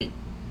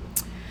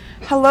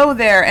Hello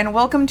there, and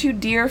welcome to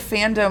Dear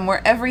Fandom,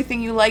 where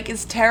everything you like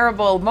is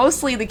terrible,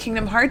 mostly the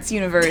Kingdom Hearts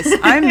universe.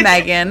 I'm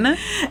Megan. And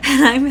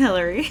I'm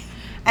Hillary.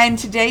 And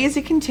today is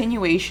a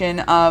continuation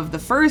of the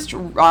first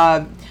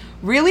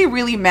really,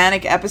 really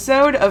manic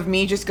episode of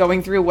me just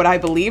going through what I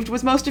believed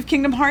was most of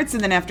Kingdom Hearts,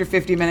 and then after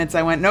 50 minutes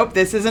I went, nope,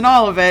 this isn't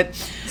all of it.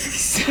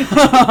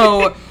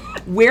 So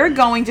we're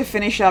going to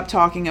finish up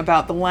talking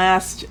about the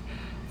last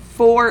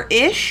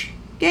 4-ish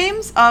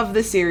games of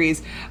the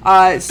series.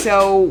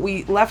 So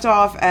we left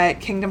off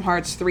at Kingdom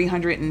Hearts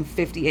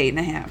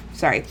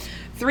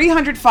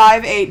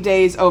 305 8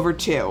 days over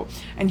 2.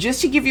 And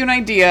just to give you an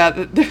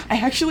idea,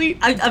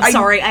 I'm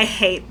sorry, I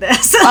hate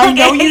this. I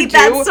know you hate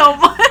that so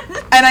much.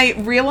 And I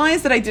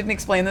realized that I didn't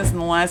explain this in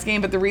the last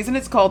game, but the reason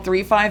it's called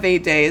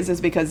 358 days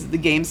is because the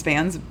game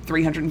spans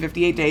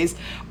 358 days.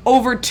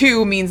 Over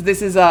 2 means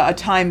this is a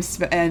time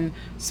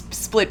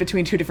split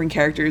between two different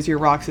characters, your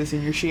Roxas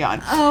and your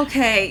Xion.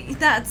 Okay,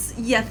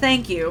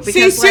 thank you.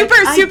 Because, see,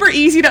 super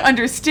easy to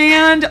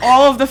understand.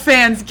 All of the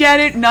fans get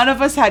it. None of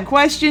us had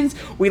questions.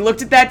 We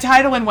looked at that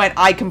title and went,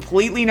 I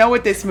completely know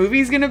what this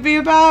movie's going to be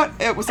about.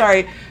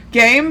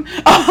 Game.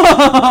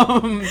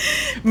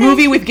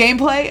 Movie with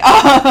gameplay.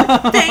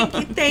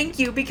 Thank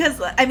you,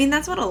 because, I mean,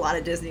 that's what a lot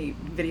of Disney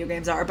video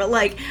games are, but,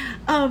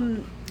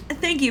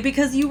 thank you,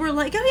 because you were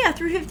like, oh yeah,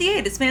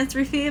 358, it spans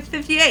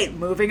 358,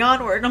 moving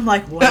onward, and I'm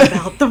like, what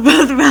about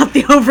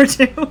the over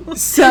 2?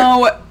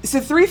 So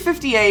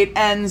 358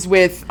 ends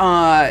with,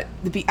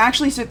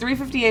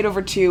 358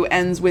 over 2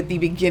 ends with the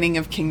beginning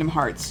of Kingdom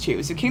Hearts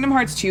 2. So Kingdom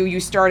Hearts 2, you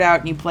start out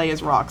and you play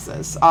as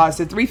Roxas. So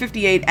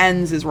 358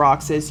 ends as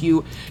Roxas.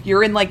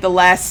 You're in, the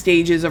last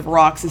stages of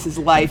Roxas's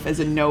life as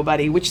a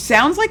nobody, which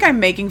sounds like I'm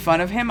making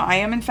fun of him. I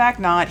am, in fact,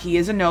 not. He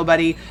is a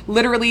nobody.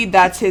 Literally,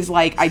 that's his,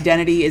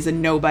 identity is a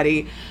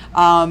nobody.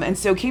 And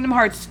so Kingdom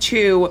Hearts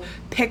 2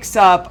 picks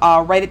up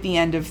right at the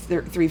end of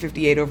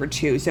 358 over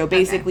 2. So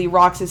basically, okay.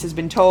 Roxas has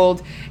been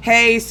told,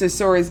 hey, so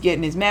Sora's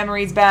getting his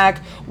memories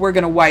back. We're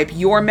going to wipe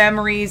your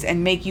memories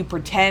and make you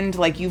pretend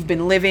like you've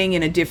been living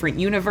in a different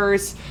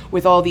universe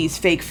with all these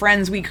fake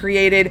friends we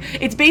created.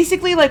 It's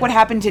basically like what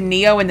happened to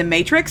Neo in The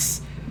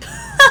Matrix.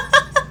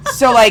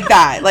 So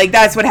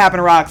that's what happened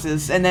to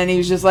Roxas. And then he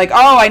was just like,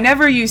 oh, I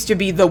never used to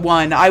be the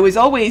one. I was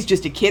always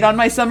just a kid on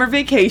my summer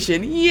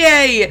vacation.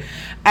 Yay!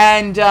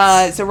 And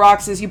so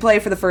Roxas, you play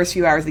for the first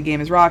few hours of the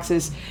game as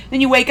Roxas.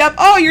 Then you wake up,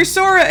 oh, you're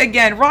Sora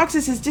again.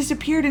 Roxas has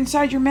disappeared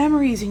inside your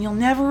memories, and you'll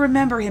never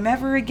remember him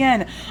ever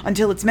again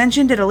until it's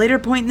mentioned at a later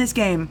point in this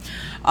game.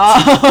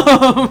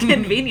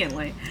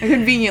 Conveniently.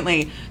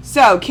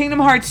 So, Kingdom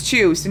Hearts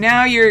 2. So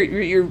now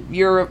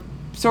you're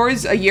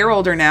Sora's a year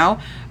older now.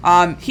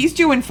 He's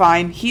doing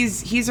fine.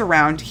 He's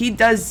around. He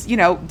does,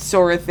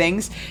 Sora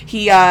things.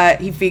 He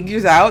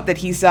figures out that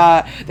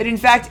that in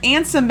fact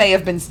Ansem may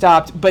have been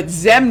stopped, but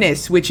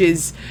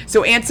Xemnas,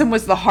 so Ansem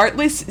was the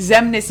heartless,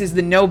 Xemnas is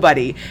the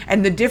nobody,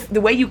 and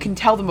the way you can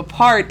tell them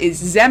apart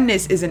is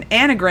Xemnas is an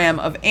anagram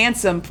of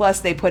Ansem,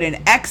 plus they put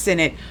an X in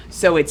it,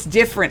 so it's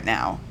different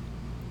now.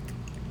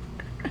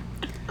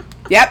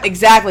 Yep,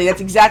 exactly. That's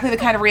exactly the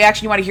kind of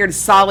reaction you want to hear to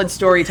solid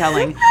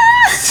storytelling.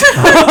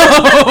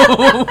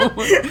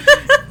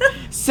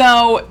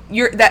 So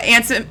you're that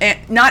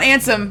Ansem, not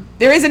Ansem.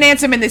 There is an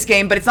Ansem in this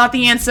game, but it's not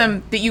the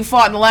Ansem that you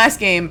fought in the last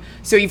game.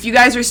 So if you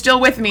guys are still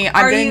with me,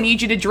 I'm going to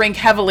need you to drink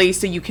heavily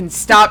so you can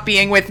stop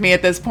being with me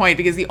at this point,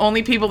 because the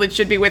only people that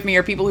should be with me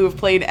are people who have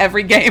played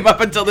every game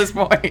up until this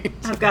point.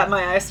 I've got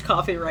my iced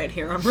coffee right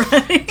here. I'm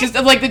ready. Just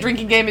like the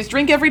drinking game is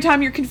drink every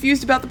time you're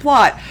confused about the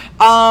plot.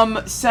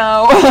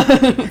 So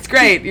it's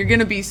great. You're going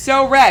to be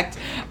so wrecked.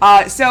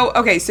 So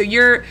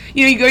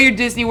you go to your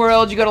Disney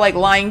World, you go to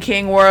Lion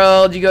King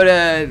World, you go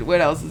to,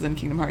 what else is in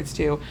Kingdom Hearts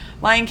 2?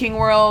 Lion King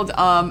World.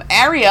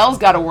 Ariel's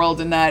got a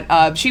world in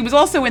that. She was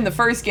also in the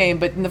first game,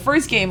 but in the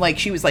first game,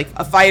 she was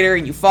a fighter,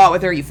 and you fought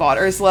with her, you fought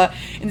Ursula.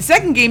 In the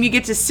second game, you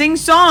get to sing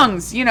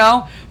songs,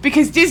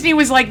 because Disney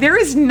was like, there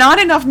is not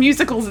enough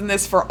musicals in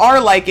this for our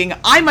liking.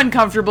 I'm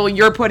uncomfortable,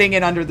 you're putting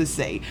it under the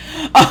sea.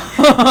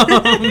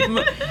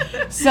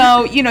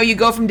 So, you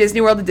go from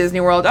Disney World to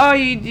Disney World. Oh,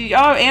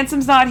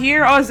 Ansem's not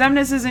here. Oh,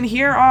 Xemnas isn't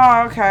here.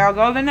 Oh, okay, I'll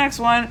go to the next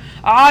one.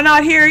 Oh,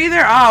 not here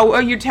either. Oh,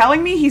 you're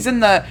telling me he's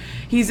in the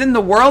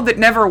world that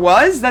never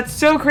was? That's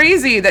so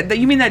crazy. That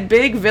you mean that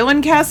big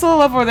villain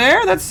castle over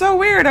there? That's so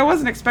weird. I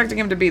wasn't expecting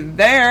him to be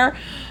there.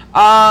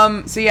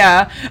 So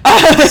yeah.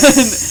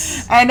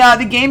 And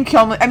the game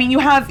you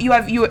have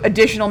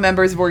additional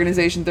members of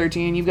Organization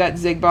 13. You've got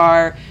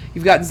Xigbar,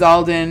 you've got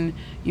Zaldin,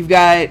 you've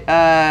got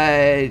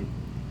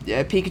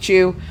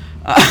Pikachu.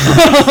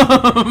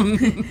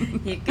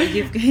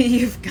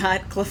 You've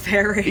got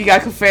Clefairy. You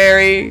got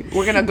Clefairy.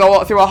 We're gonna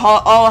go through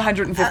all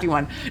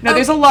 151. No,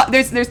 there's a lot.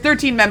 There's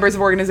 13 members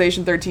of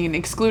Organization 13,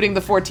 excluding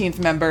the 14th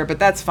member, but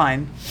that's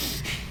fine.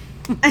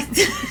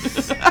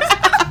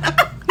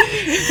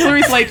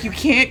 Hillary's like, you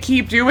can't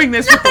keep doing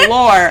this with the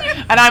lore,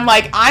 and I'm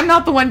like, I'm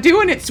not the one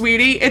doing it,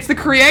 sweetie. It's the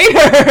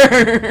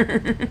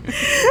creator.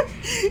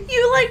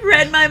 You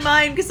read my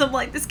mind, because I'm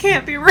like, this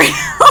can't be real.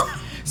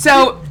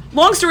 So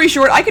long story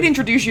short, I could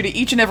introduce you to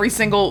each and every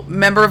single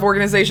member of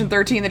Organization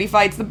 13 that he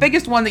fights. The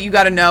biggest one that you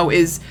got to know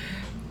is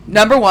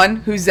number 1,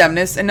 who's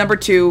Xemnas, and number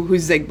 2,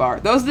 who's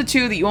Xigbar. Those are the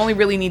 2 that you only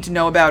really need to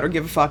know about or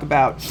give a fuck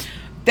about.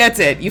 That's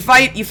it. You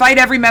fight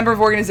every member of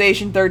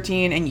Organization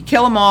 13, and you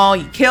kill them all.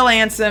 You kill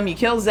Ansem, you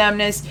kill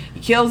Xemnas,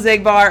 you kill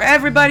Xigbar.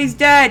 Everybody's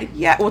dead.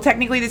 Yeah, well,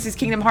 technically this is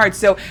Kingdom Hearts,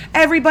 so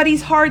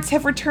everybody's hearts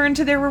have returned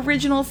to their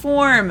original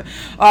form,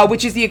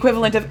 which is the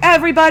equivalent of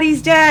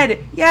everybody's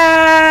dead.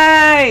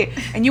 Yay!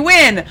 And you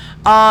win.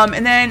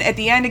 And then at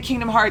the end of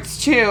Kingdom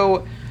Hearts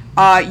 2,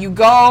 you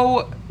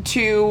go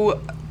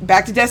to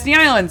back to Destiny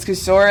Islands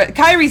because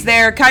Kairi's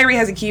there. Kairi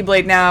has a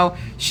Keyblade now.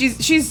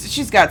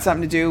 She's got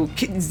something to do.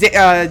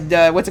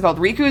 What's it called?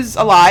 Riku's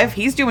alive.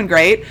 He's doing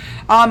great.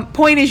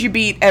 Point is, you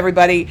beat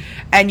everybody,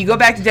 and you go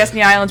back to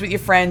Destiny Islands with your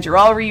friends. You're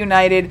all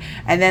reunited,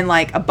 and then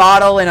like a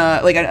bottle and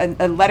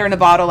a letter in a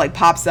bottle like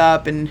pops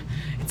up, and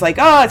it's like,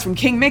 oh, it's from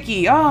King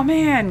Mickey. Oh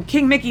man,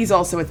 King Mickey's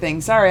also a thing.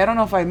 Sorry, I don't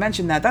know if I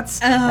mentioned that.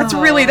 That's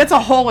a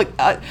whole.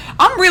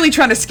 I'm really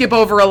trying to skip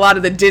over a lot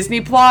of the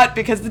Disney plot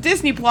because the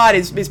Disney plot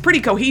is pretty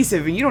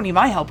cohesive, and you don't need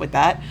my help with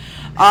that.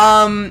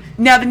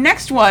 Now the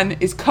next one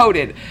is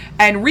Coded,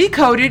 and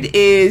Recoded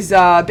is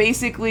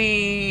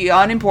basically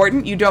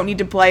unimportant. You don't need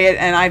to play it,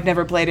 and I've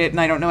never played it,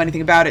 and I don't know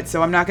anything about it,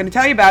 so I'm not going to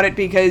tell you about it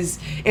because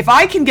if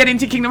I can get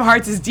into Kingdom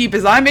Hearts as deep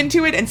as I'm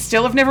into it and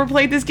still have never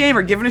played this game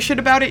or given a shit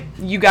about it,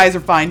 you guys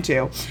are fine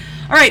too.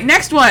 All right,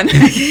 next one.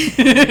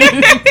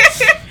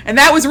 And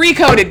that was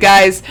Recoded,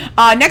 guys.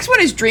 Next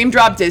one is Dream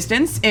Drop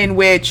Distance, in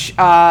which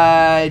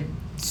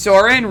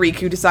Sora and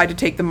Riku decide to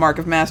take the Mark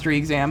of Mastery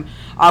exam,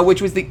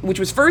 which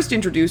was first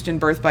introduced in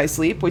Birth by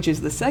Sleep, which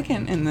is the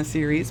second in the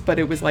series, but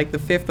it was like the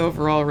 5th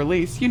overall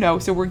release,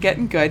 so we're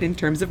getting good in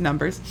terms of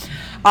numbers.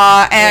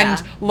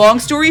 Long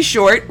story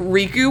short,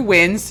 Riku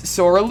wins,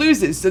 Sora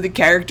loses. So the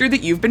character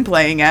that you've been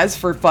playing as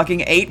for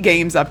fucking 8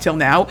 games up till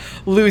now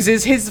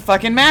loses his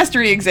fucking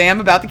mastery exam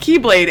about the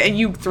Keyblade, and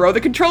you throw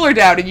the controller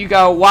down and you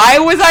go, why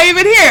was I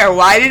even here?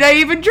 Why did I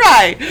even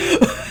try?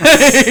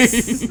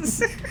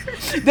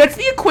 That's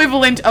the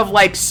equivalent of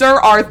like Sir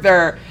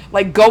Arthur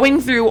like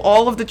going through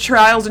all of the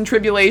trials and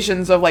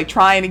tribulations of like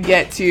trying to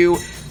get to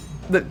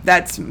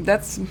that's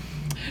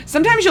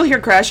sometimes you'll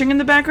hear crashing in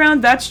the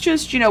background. That's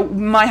just,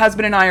 my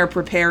husband and I are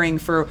preparing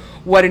for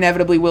what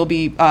inevitably will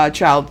be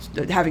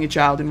having a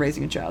child and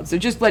raising a child. So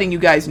just letting you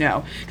guys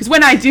know, because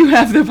when I do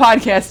have the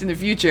podcast in the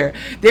future,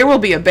 there will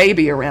be a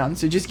baby around.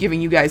 So just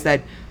giving you guys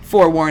that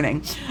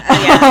forewarning.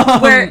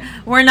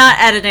 We're not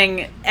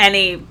editing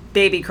any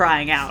baby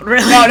crying out,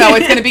 really. No,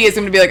 it's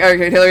gonna be like,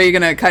 okay, Hillary, you're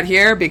gonna cut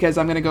here because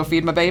I'm gonna go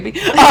feed my baby.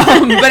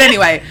 But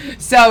anyway,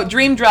 so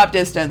Dream Drop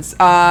Distance.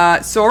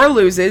 Sora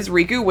loses,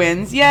 Riku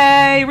wins.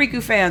 Yay,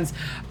 Riku fans.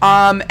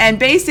 And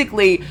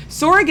basically,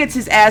 Sora gets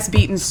his ass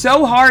beaten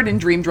so hard in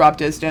Dream Drop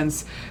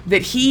Distance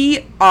that he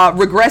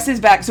regresses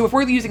back. So if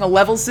we're using a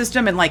level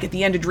system and like at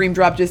the end of Dream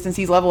Drop Distance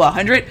he's level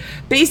 100,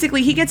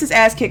 basically he gets his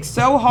ass kicked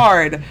so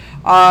hard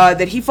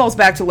that he falls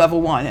back to level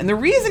 1. And the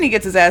reason he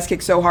gets his ass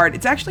kicked so hard,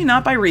 it's actually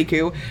not by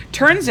Riku.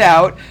 Turns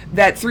out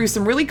that through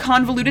some really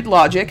convoluted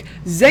logic,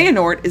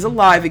 Xehanort is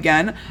alive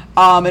again,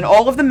 and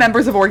all of the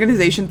members of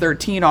Organization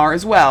 13 are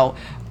as well.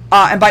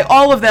 And by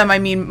all of them, I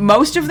mean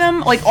most of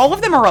them, like all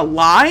of them are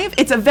alive.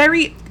 It's a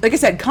very, like I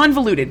said,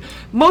 convoluted.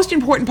 Most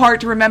important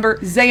part to remember,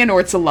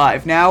 Xehanort's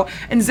alive now.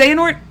 And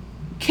Xehanort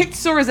kicked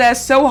Sora's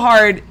ass so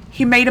hard,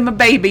 he made him a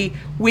baby,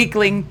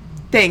 weakling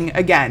thing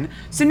again.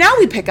 So now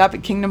we pick up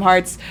at Kingdom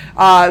Hearts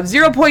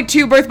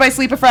 0.2 Birth by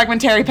Sleep, a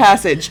Fragmentary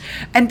Passage.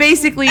 And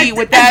basically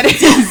what that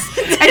is,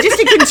 and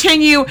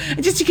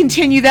just to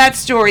continue that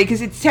story,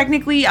 because it's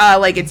technically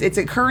it's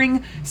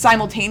occurring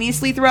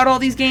simultaneously throughout all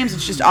these games.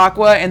 It's just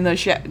Aqua and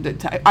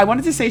I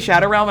wanted to say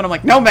Shadow Realm, and I'm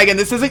like, no, Megan,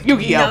 this isn't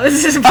Yu-Gi-Oh. No,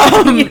 this is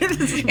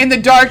in the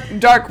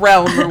dark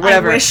realm or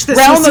whatever. I wish this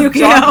realm was of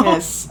Yu-Gi-Oh.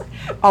 darkness.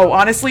 Oh,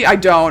 honestly, I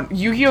don't.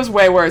 Yu-Gi-Oh's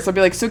way worse. I'll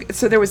be like, so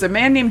there was a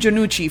man named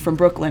Janucci from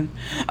Brooklyn.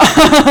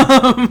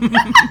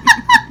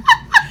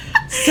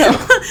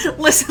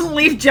 Listen,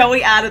 leave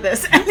Joey out of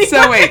this.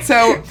 Anyway.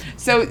 So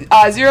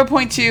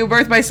 0.2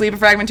 Birth by Sleep, a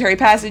Fragmentary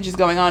Passage is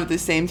going on at the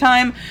same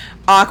time.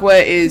 Aqua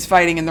is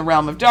fighting in the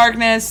realm of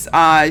darkness.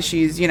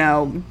 She's,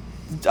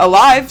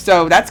 alive,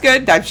 so that's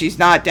good. That she's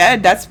not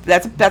dead.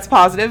 That's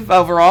positive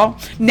overall.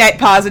 Net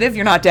positive.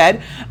 You're not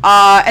dead.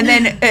 And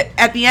then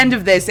at the end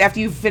of this, after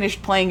you've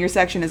finished playing your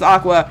section as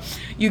Aqua,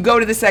 you go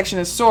to the section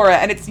as Sora,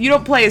 and you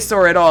don't play as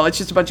Sora at all. It's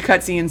just a bunch of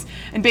cutscenes,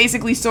 and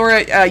basically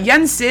Sora,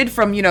 Yen Sid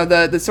from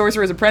the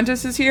Sorcerer's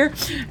Apprentice is here,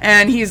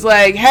 and he's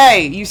like,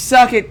 "Hey, you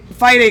suck at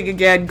fighting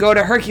again. Go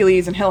to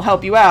Hercules, and he'll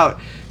help you out."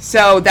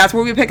 So that's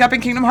where we pick up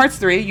in Kingdom Hearts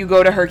 3. You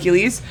go to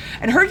Hercules.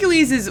 And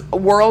Hercules'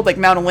 world, like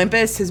Mount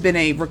Olympus, has been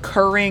a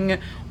recurring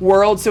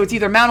world. So it's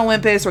either Mount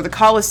Olympus or the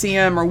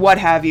Colosseum or what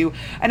have you.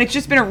 And it's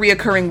just been a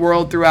reoccurring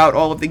world throughout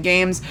all of the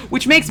games,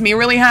 which makes me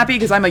really happy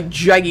because I'm a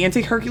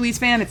gigantic Hercules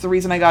fan. It's the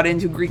reason I got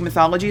into Greek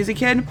mythology as a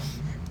kid.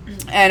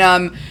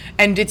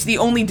 And it's the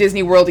only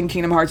Disney world in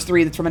Kingdom Hearts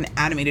 3 that's from an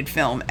animated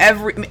film.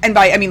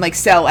 I mean like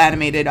cell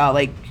animated,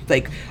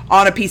 like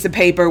on a piece of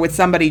paper with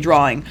somebody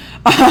drawing.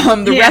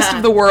 The rest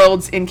of the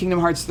worlds in Kingdom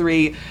Hearts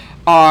 3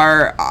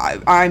 are,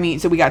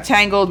 so we got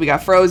Tangled, we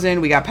got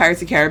Frozen, we got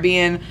Pirates of the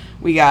Caribbean,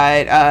 we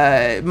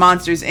got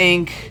Monsters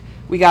Inc.,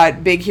 we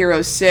got Big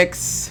Hero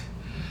 6.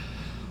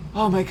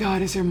 Oh my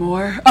God, is there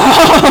more?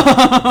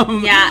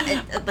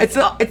 It's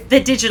the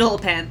digital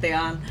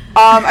pantheon.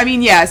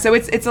 So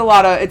it's a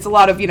lot of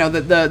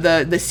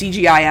the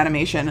CGI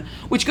animation,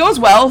 which goes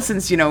well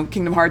since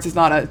Kingdom Hearts is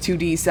not a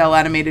 2D cell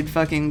animated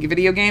fucking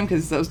video game,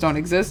 because those don't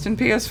exist in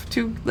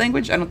PS2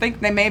 language. I don't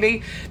think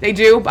they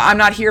do, but I'm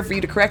not here for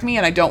you to correct me,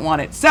 and I don't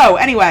want it. So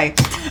anyway,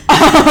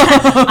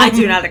 I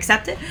do not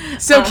accept it.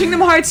 So Kingdom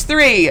Hearts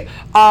 3,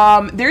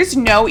 there's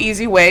no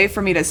easy way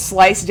for me to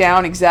slice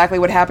down exactly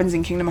what happens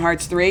in Kingdom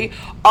Hearts 3,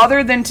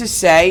 other than to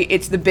say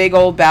it's the big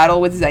old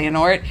battle with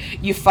Xehanort.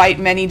 You fight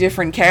many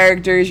different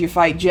characters. You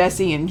fight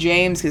Jesse and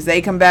James because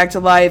they come back to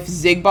life.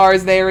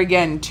 Xigbar's there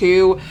again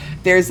too.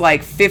 There's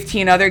like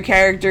 15 other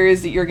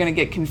characters that you're going to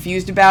get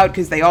confused about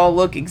because they all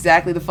look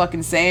exactly the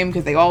fucking same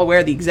because they all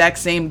wear the exact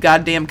same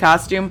goddamn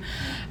costume.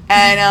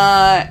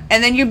 And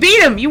then you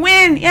beat him, you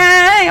win,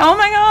 yay, oh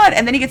my God.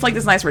 And then he gets like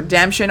this nice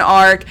redemption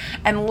arc.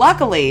 And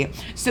luckily,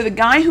 so the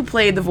guy who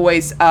played the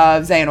voice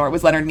of Xehanort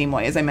was Leonard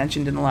Nimoy, as I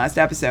mentioned in the last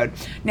episode.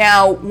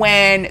 Now,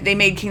 when they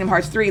made Kingdom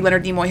Hearts 3,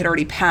 Leonard Nimoy had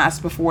already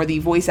passed before the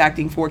voice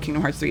acting for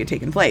Kingdom Hearts 3 had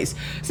taken place.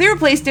 So they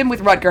replaced him with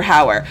Rutger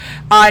Hauer.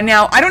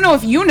 Now, I don't know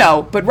if you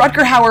know, but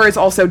Rutger Hauer is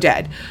also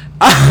dead.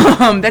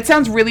 That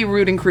sounds really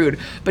rude and crude,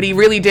 but he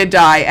really did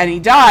die, and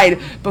he died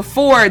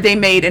before they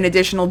made an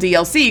additional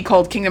DLC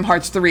called Kingdom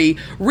Hearts 3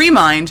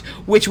 Remind,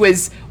 which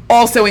was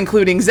also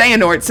including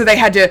Xehanort, so they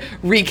had to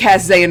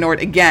recast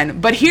Xehanort again.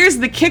 But here's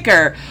the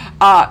kicker.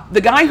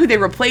 The guy who they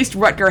replaced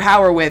Rutger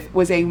Hauer with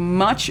was a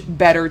much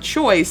better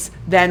choice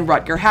than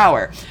Rutger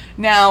Hauer.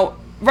 Now,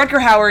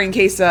 Rutger Hauer, in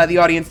case the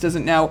audience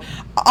doesn't know,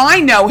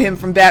 I know him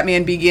from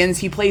Batman Begins.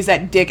 He plays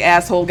that dick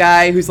asshole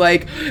guy who's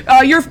like,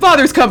 your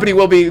father's company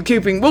will be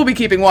keeping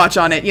watch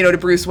on it, to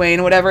Bruce Wayne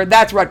or whatever.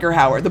 That's Rutger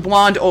Hauer, the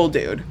blonde old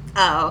dude.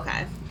 Oh,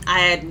 okay.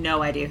 I had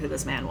no idea who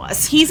this man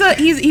was. He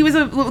was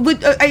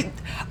I'd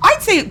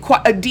say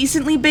quite a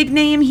decently big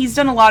name. He's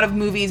done a lot of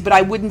movies, but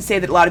I wouldn't say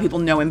that a lot of people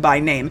know him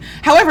by name.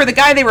 However, the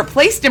guy they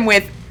replaced him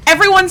with,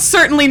 everyone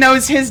certainly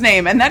knows his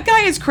name, and that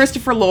guy is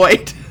Christopher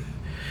Lloyd.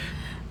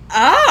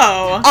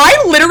 Oh.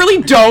 I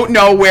literally don't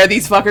know where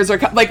these fuckers are.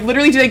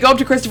 Literally, do they go up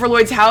to Christopher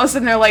Lloyd's house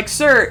and they're like,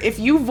 sir, if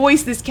you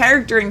voice this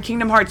character in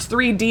Kingdom Hearts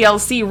 3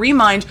 DLC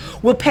Remind,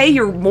 we'll pay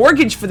your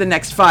mortgage for the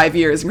next 5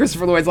 years. And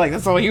Christopher Lloyd's like,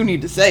 that's all you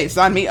need to say.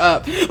 Sign me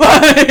up.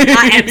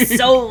 I am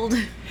sold.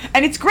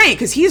 And it's great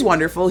because he's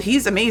wonderful.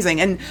 He's amazing.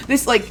 And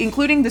this,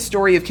 including the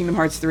story of Kingdom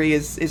Hearts 3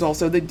 is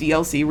also the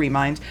DLC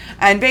Remind.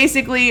 And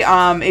basically,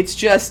 it's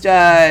just,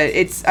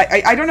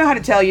 I don't know how to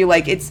tell you,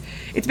 it's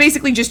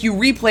basically just you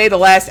replay the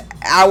last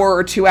hour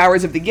or 2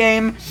 hours of the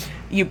game.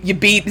 You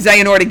beat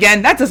Xehanort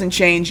again. That doesn't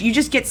change. You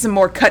just get some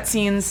more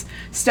cutscenes.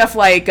 Stuff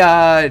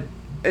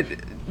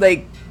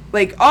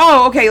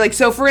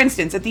so for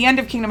instance, at the end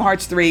of Kingdom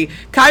Hearts 3,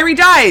 Kairi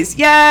dies.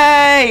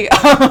 Yay!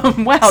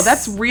 Wow,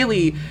 that's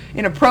really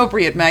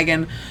inappropriate,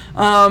 Megan.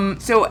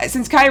 So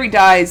since Kairi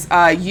dies,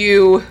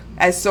 you,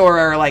 as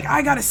Sora, are like,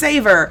 I gotta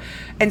save her.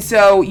 And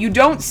so you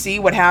don't see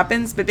what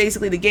happens, but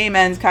basically the game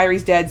ends,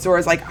 Kairi's dead,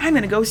 Sora's like, I'm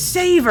gonna go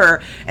save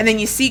her. And then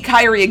you see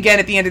Kairi again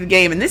at the end of the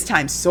game, and this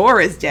time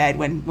Sora's dead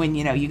when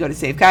you go to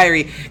save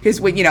Kairi.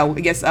 Because I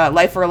guess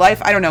Life for a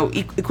Life, I don't know,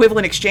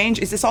 equivalent exchange.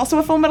 Is this also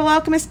a Full Metal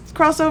Alchemist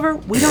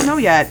crossover? We don't know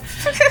yet.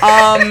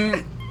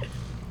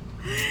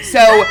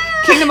 So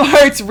Kingdom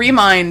Hearts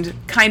Remind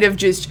kind of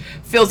just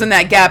fills in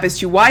that gap as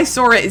to why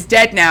Sora is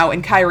dead now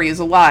and Kairi is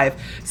alive.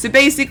 So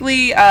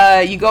basically,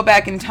 you go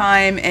back in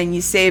time and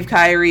you save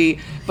Kairi,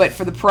 but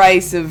for the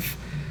price of...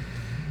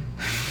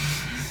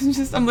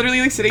 I'm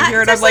literally sitting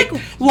here and I'm like,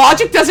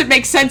 logic doesn't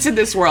make sense in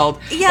this world.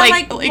 Yeah,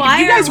 if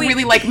you guys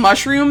really like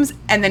mushrooms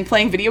and then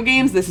playing video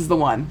games, this is the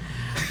one.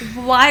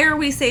 Why are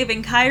we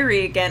saving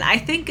Kairi again? I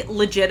think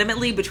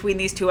legitimately between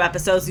these two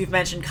episodes, you've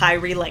mentioned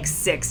Kairi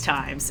 6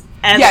 times.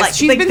 And yes,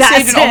 she's been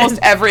saved in almost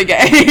every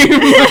game.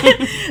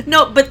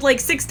 No, but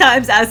 6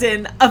 times as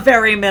in a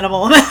very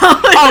minimal amount.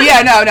 Oh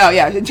yeah, no,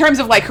 yeah. In terms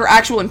of her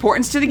actual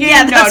importance to the game,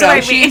 yeah, that's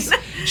what I mean.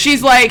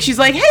 She's like,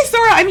 hey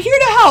Sora, I'm here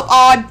to help.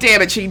 Oh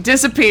damn it, she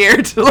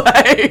disappeared.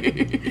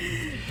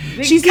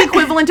 She's the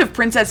equivalent of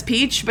Princess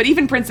Peach, but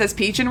even Princess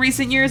Peach in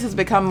recent years has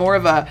become more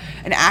of an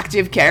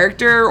active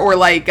character, or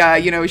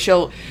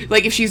she'll,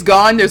 if she's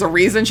gone, there's a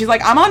reason. She's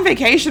like, I'm on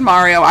vacation,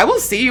 Mario. I will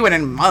see you in a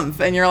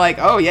month. And you're like,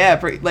 oh yeah,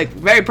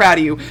 very proud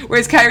of you.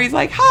 Whereas Kairi's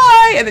like,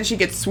 hi, and then she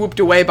gets swooped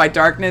away by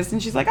darkness,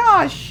 and she's like,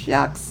 oh,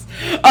 shucks.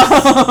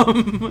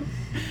 I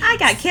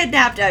got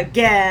kidnapped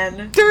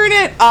again. Darn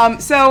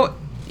it. So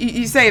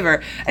you save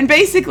her. And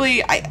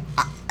basically,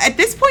 at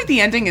this point,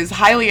 the ending is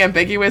highly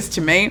ambiguous to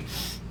me.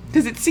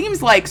 Because it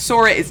seems like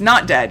Sora is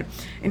not dead.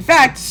 In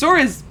fact,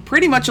 Sora is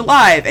pretty much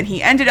alive, and he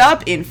ended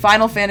up in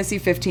Final Fantasy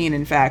 15,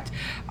 in fact.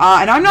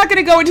 And I'm not going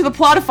to go into the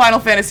plot of Final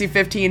Fantasy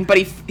 15, but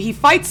he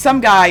fights some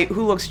guy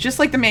who looks just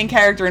like the main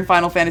character in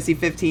Final Fantasy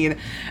 15,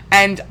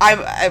 and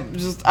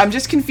I'm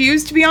just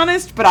confused, to be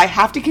honest. But I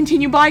have to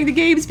continue buying the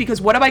games because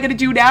what am I going to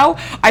do now?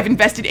 I've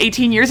invested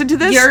 18 years into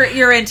this.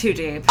 You're in too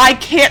deep. I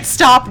can't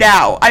stop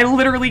now. I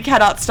literally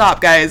cannot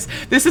stop, guys.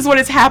 This is what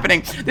is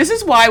happening. This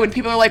is why when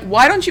people are like,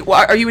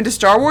 are you into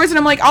Star Wars? And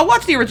I'm like, I'll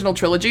watch the original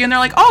trilogy. And they're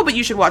like, oh, but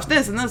you should watch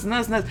this and this and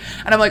this and this.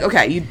 And I'm like,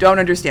 okay, you don't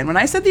understand. When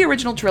I said the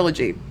original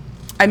trilogy,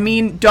 I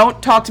mean,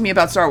 don't talk to me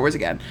about Star Wars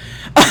again.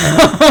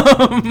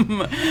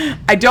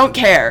 I don't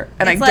care,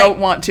 and I don't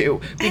want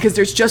to, because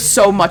there's just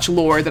so much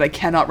lore that I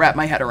cannot wrap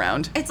my head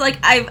around. It's like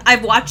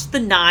I've watched the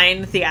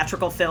 9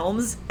 theatrical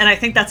films, and I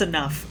think that's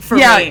enough for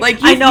me. Yeah,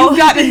 like you've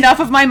gotten enough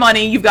of my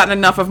money, you've gotten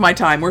enough of my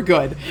time. We're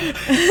good.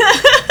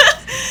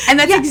 And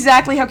that's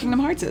exactly how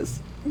Kingdom Hearts is.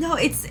 No,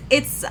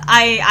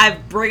 I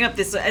bring up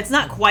this. It's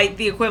not quite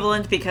the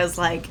equivalent because,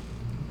 like,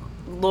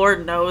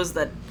 Lord knows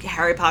that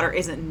Harry Potter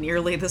isn't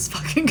nearly this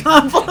fucking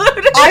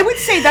convoluted. I would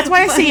say that's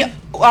why I say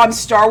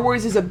Star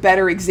Wars is a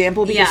better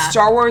example, because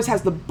Star Wars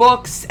has the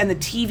books and the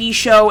TV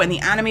show and the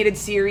animated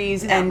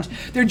series, and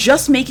they're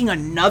just making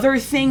another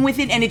thing with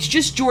it, and it's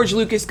just George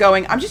Lucas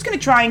going, I'm just going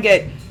to try and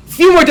get a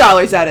few more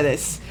dollars out of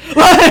this.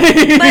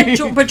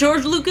 But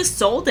George Lucas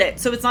sold it,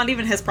 so it's not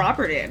even his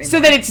property anymore. So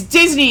that it's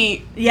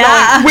Disney.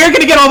 Yeah, we're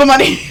gonna get all the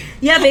money.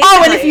 Yeah, basically.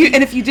 Oh,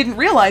 and if you didn't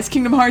realize,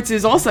 Kingdom Hearts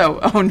is also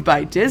owned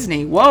by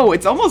Disney. Whoa,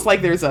 it's almost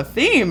like there's a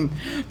theme.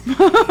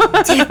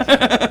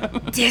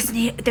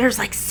 Disney. There's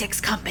like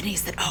 6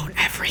 companies that own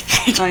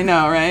everything. I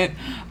know, right?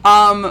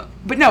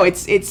 But no,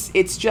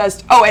 it's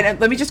just. Oh, and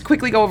let me just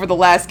quickly go over the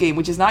last game,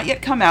 which has not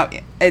yet come out.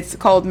 It's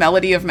called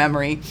Melody of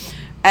Memory.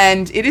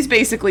 And it is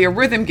basically a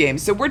rhythm game.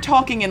 So we're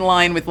talking in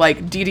line with,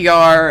 like,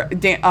 DDR,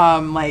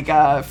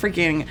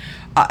 freaking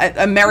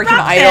American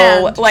Rock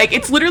Idol. Band. Like,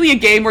 it's literally a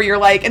game where you're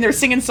like, and they're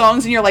singing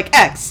songs and you're like,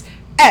 X,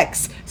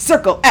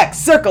 circle, X,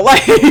 circle.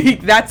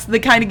 Like, that's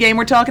the kind of game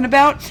we're talking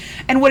about.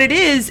 And what it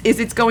is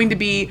it's going to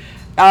be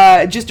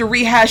just a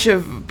rehash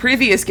of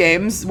previous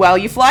games while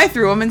you fly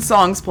through them and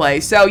songs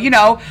play. So,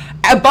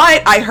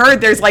 but I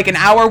heard there's like an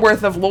hour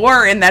worth of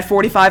lore in that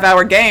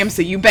 45-hour game,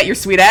 so you bet your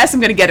sweet ass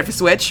I'm going to get it for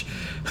Switch.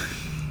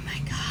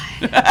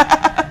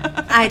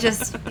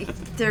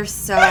 They're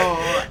so,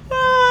 God,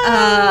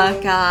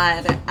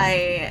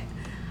 I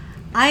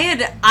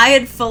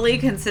had fully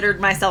considered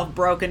myself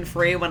broken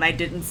free when I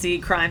didn't see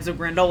Crimes of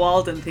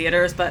Grindelwald in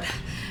theaters, but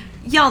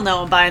y'all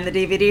know I'm buying the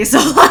DVD, so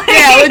like.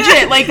 Yeah,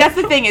 legit, like, that's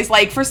the thing, is,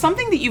 like, for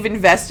something that you've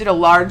invested a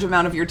large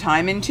amount of your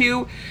time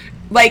into,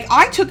 like,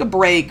 I took a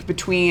break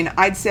between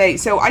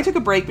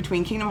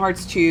Kingdom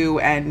Hearts 2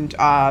 and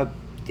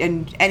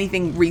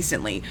anything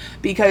recently,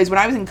 because when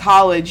I was in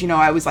college,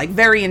 I was like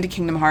very into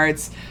Kingdom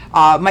Hearts.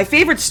 My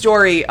favorite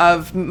story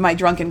of my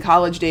drunken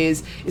college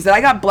days is that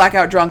I got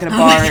blackout drunk in a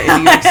bar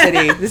in New York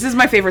City. This is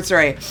my favorite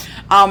story.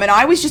 And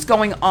I was just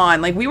going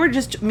on, like,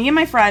 me and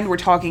my friend were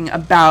talking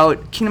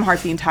about Kingdom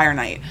Hearts the entire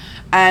night.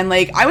 And,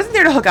 like, I wasn't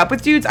there to hook up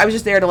with dudes. I was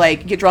just there to,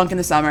 like, get drunk in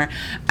the summer.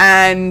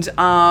 And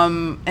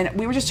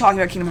we were just talking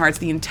about Kingdom Hearts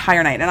the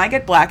entire night. And I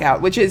get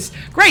blackout, which is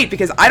great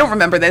because I don't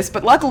remember this.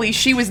 But luckily,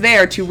 she was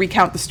there to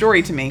recount the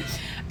story to me.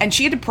 And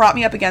she had to prop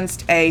me up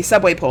against a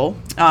subway pole.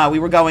 We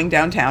were going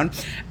downtown.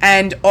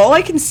 And all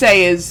I can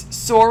say is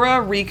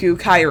Sora, Riku,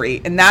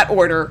 Kairi, in that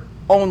order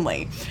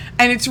only.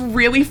 And it's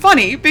really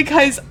funny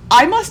because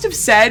I must have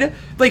said,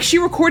 like, she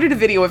recorded a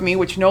video of me,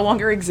 which no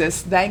longer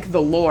exists, thank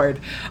the Lord,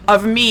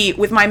 of me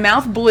with my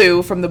mouth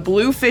blue from the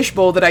blue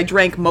fishbowl that I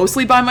drank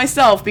mostly by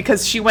myself,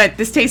 because she went,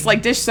 this tastes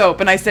like dish soap.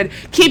 And I said,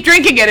 keep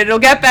drinking it, it'll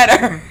get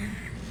better.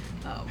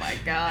 Oh my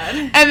God.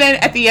 And then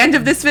at the end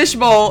of this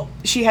fishbowl,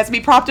 she has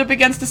me propped up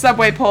against a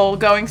subway pole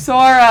going,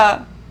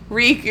 Sora,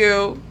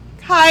 Riku,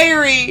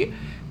 Kairi,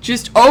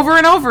 just over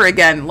and over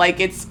again. Like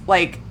it's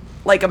like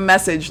a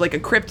message, like a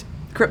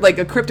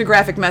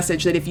cryptographic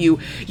message that if you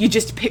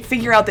just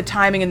figure out the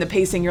timing and the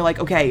pacing, you're like,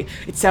 okay,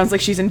 it sounds like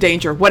she's in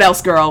danger. What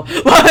else, girl?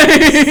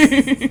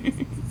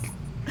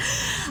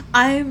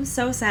 I'm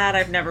so sad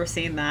I've never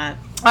seen that.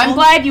 I'm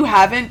glad you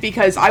haven't,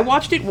 because I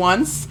watched it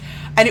once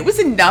and it was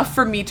enough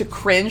for me to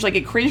cringe. Like,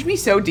 it cringed me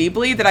so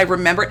deeply that I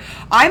remember.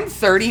 I'm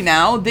 30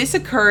 now. This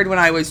occurred when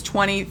I was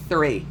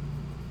 23.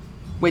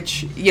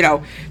 Which,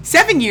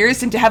 7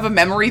 years, and to have a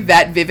memory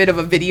that vivid of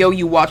a video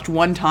you watched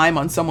one time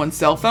on someone's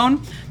cell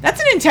phone,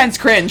 that's an intense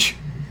cringe.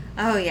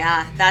 Oh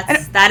yeah,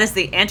 that is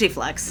the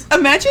anti-flex.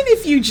 Imagine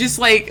if you just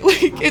like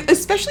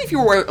especially if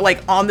you were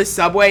like on the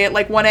subway at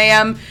like 1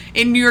 a.m.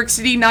 in New York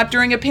City, not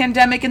during a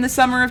pandemic in the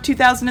summer of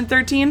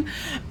 2013,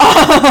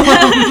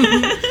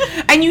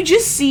 and you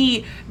just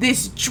see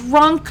this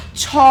drunk,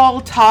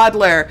 tall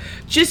toddler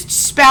just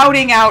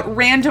spouting out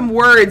random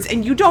words,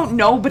 and you don't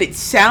know, but it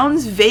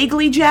sounds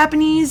vaguely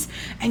Japanese,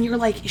 and you're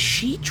like, is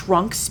she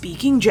drunk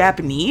speaking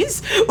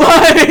Japanese? Because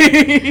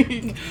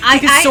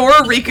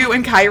Sora, Riku,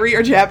 and Kairi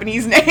are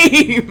Japanese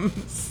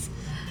names.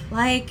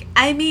 Like,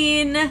 I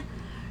mean,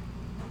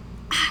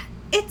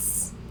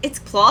 it's it's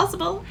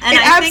plausible, and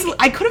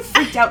I could have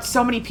freaked out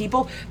so many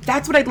people.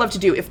 That's what I'd love to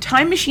do. If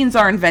time machines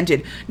are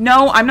invented,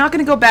 no, I'm not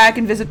going to go back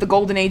and visit the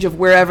golden age of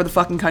wherever the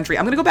fucking country.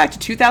 I'm going to go back to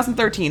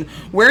 2013,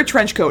 wear a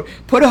trench coat,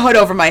 put a hood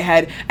over my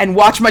head, and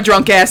watch my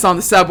drunk ass on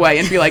the subway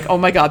and be like, oh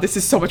my god, this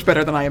is so much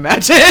better than I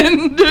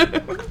imagined.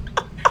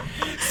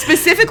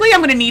 Specifically, I'm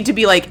going to need to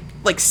be like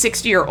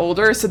 60 or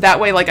older, so that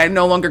way, like, I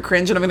no longer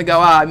cringe and I'm going to go,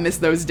 I miss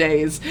those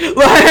days.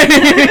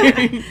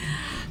 Like...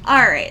 All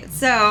right,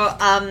 so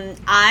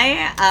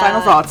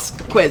final thoughts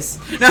quiz.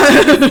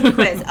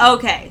 Quiz.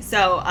 Okay,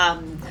 so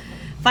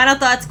final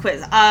thoughts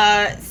quiz.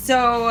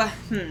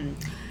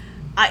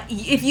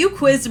 If you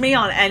quizzed me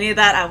on any of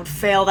that, I would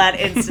fail that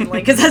instantly,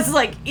 because that's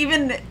like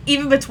even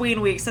between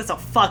weeks, that's a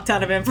fuck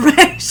ton of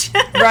information.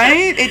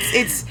 Right?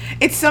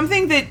 It's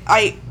something that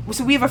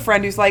so we have a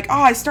friend who's like,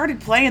 I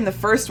started playing the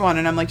first one,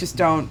 and I'm like, just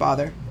don't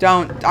bother.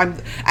 Don't. I'm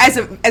as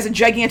a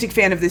gigantic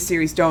fan of this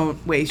series,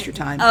 don't waste your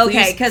time.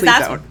 Okay, because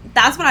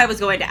that's what I was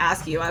going to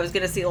ask you. I was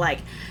going to see, like,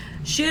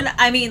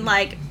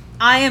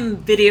 I am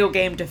video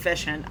game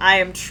deficient. I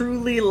am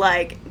truly,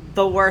 like,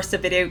 the worst at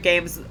video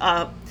games.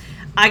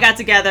 I got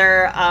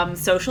together,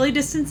 socially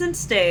distanced and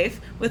safe,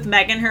 with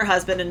Megan, her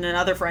husband, and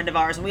another friend of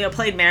ours, and we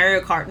played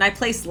Mario Kart, and I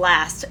placed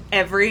last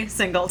every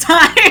single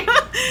time.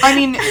 I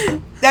mean,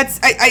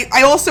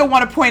 I also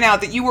want to point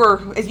out that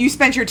you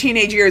spent your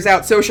teenage years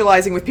out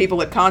socializing with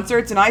people at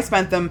concerts, and I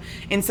spent them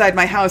inside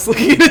my house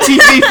looking at a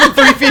TV from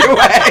 3 feet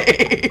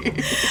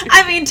away.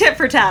 I mean, tit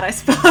for tat, I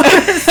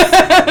suppose.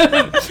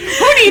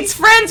 Who needs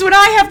friends when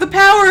I have the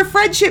power of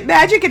friendship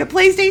magic and a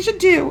PlayStation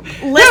 2?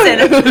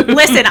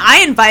 Listen,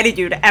 I invited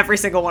you to every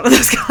single one of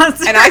those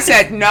concerts. And I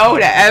said no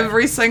to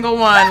every single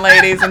one,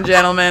 ladies and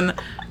gentlemen.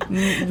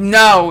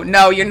 No,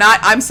 you're not.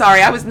 I'm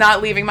sorry, I was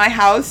not leaving my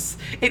house.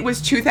 It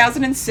was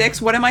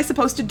 2006. What am I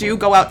supposed to do?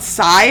 Go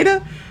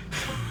outside?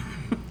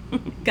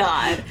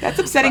 God. That's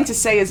upsetting to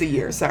say as a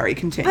year. Sorry,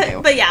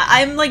 continue. But yeah,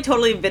 I'm like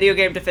totally video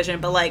game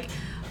deficient, but like,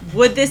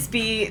 this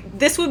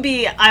would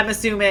be, I'm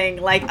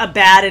assuming, like a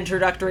bad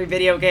introductory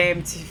video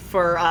game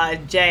for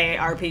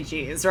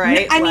JRPGs,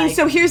 right? I mean,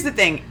 so here's the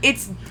thing.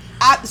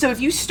 So if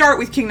you start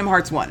with Kingdom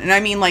Hearts 1, and I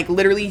mean like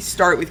literally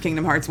start with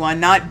Kingdom Hearts 1,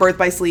 not Birth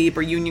by Sleep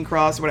or Union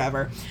Cross or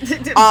whatever.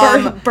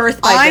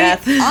 Birth by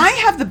Death. I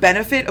have the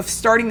benefit of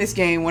starting this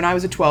game when I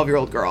was a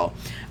 12-year-old girl.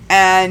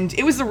 And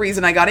it was the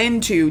reason I got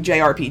into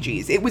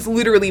JRPGs. It was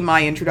literally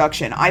my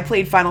introduction. I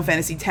played Final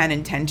Fantasy X and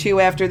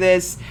X-2 after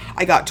this.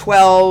 I got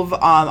 12.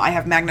 I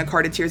have Magna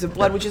Carta Tears of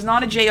Blood, which is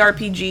not a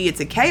JRPG,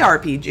 it's a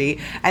KRPG,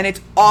 and it's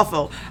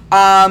awful.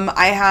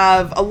 I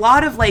have a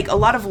lot of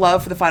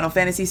love for the Final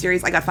Fantasy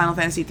series. I got Final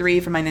Fantasy III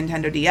for my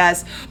Nintendo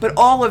DS, but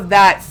all of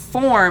that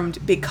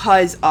formed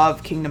because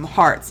of Kingdom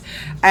Hearts.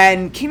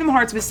 And Kingdom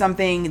Hearts was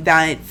something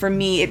that, for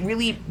me,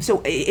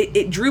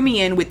 it drew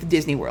me in with the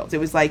Disney worlds. It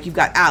was like, you've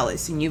got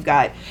Alice, and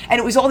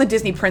it was all the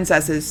Disney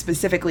princesses,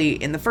 specifically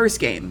in the first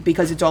game,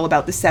 because it's all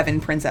about the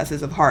 7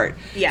 princesses of Heart.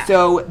 Yeah.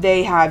 So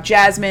they have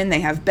Jasmine, they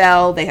have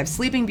Belle, they have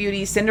Sleeping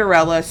Beauty,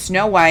 Cinderella,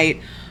 Snow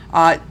White,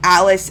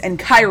 Alice, and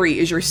Kairi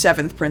is your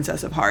 7th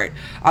princess of Heart,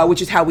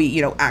 which is how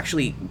we,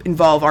 actually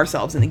involve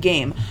ourselves in the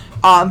game.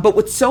 But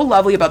what's so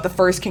lovely about the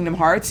first Kingdom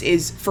Hearts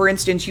is, for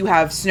instance, you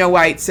have Snow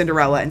White,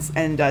 Cinderella,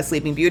 and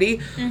Sleeping Beauty.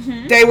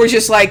 Mm-hmm. They were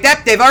just like,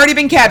 they've already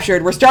been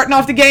captured. We're starting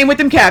off the game with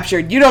them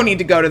captured. You don't need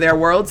to go to their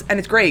worlds. And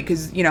it's great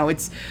because,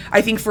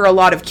 I think for a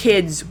lot of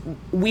kids,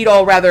 we'd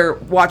all rather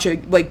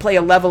play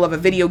a level of a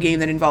video game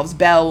that involves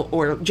Belle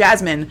or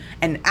Jasmine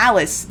and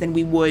Alice than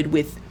we would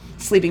with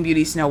Sleeping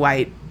Beauty, Snow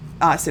White,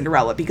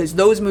 Cinderella, because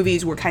those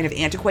movies were kind of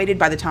antiquated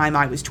by the time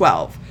I was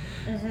 12.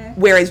 Mm-hmm.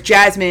 Whereas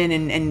Jasmine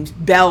and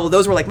Belle,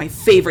 those were like my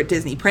favorite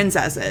Disney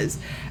princesses.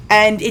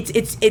 And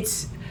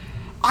it's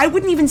I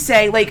wouldn't even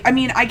say,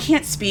 I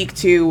can't speak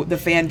to the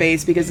fan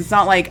base because it's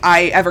not like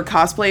I ever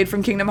cosplayed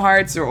from Kingdom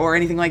Hearts or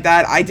anything like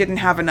that. I didn't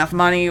have enough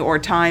money or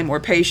time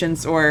or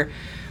patience or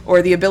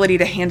the ability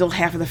to handle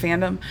half of the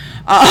fandom.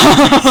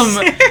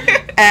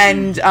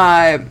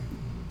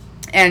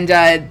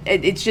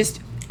 It's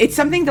just, it's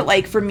something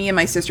that, for me and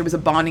my sister was a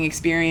bonding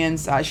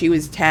experience. She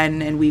was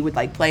 10, and we would,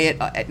 play it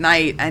at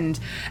night. And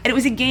it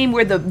was a game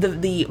where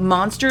the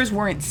monsters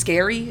weren't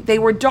scary. They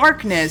were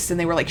darkness, and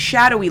they were,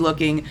 shadowy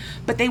looking.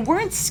 But they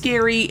weren't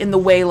scary in the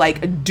way,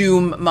 a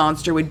Doom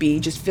monster would be,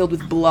 just filled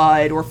with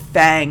blood or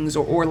fangs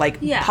or a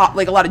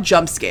lot of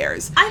jump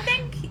scares. I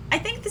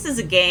think this is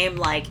a game,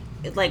 like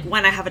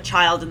when I have a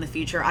child in the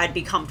future, I'd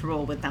be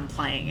comfortable with them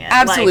playing it.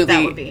 Absolutely,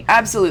 that would be.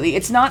 Absolutely.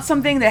 It's not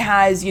something that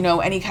has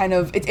any kind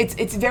of.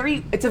 It's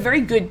a very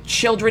good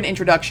children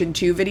introduction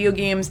to video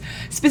games,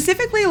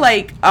 specifically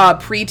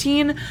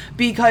preteen,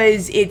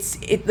 because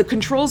the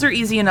controls are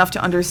easy enough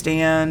to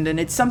understand, and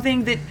it's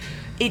something that.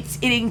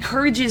 It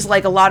encourages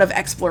a lot of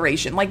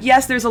exploration.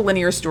 Yes, there's a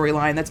linear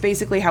storyline. That's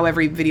basically how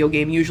every video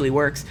game usually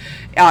works.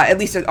 At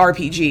least an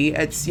RPG.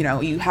 It's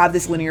you have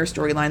this linear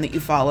storyline that you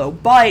follow,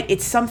 but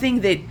it's something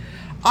that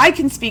I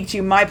can speak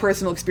to my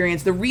personal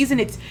experience. The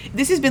reason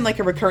this has been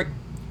a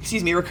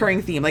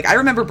recurring theme. Like, I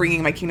remember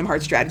bringing my Kingdom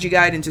Hearts strategy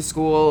guide into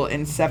school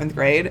in 7th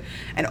grade,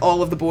 and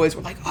all of the boys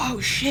were like, oh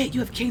shit, you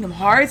have Kingdom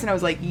Hearts? And I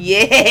was like,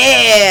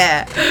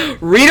 yeah,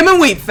 read them and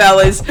weep,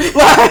 fellas.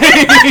 Like,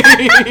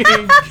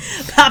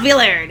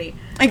 Popularity.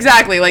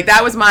 exactly. Like,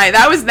 that was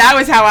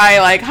how I,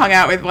 like, hung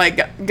out with,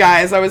 like,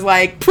 guys. I was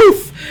like,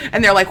 poof.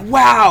 And they're like,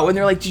 wow. And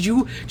they're like, did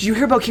you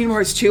hear about Kingdom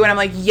Hearts 2? And I'm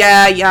like,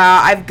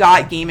 yeah, I've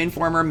got Game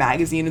Informer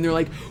magazine. And they're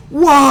like,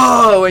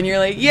 whoa. And you're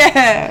like,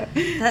 yeah.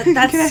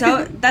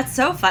 That's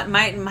so fun.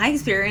 My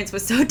experience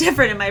was so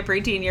different in my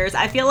preteen years.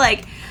 I feel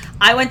like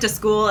I went to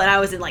school and I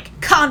was in, like,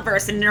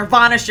 Converse and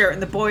Nirvana shirt, and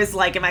the boys,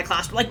 like, in my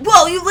class were like,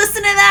 whoa, you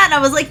listen to that? And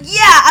I was like, yeah,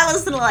 I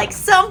listen to, like,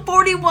 Sum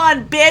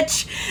 41,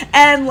 bitch.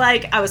 And,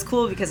 like, I was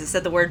cool because it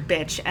said the word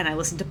bitch, and I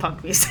listened to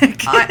punk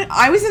music.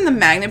 I was in the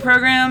magnet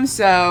program,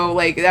 so,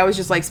 like, that was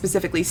just, like,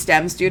 specifically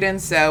STEM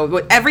students.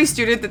 So every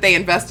student that they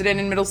invested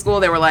in middle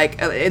school, they were,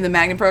 like, in the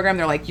magnet program,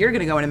 they're like, you're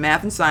going to go into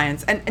math and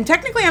science. And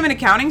technically I'm in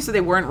accounting, so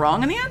they weren't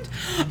wrong in the end.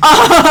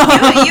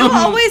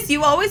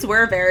 You always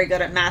were very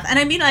good at math. And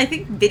I mean, I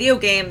think video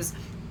games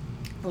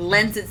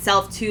lends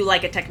itself to,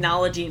 like, a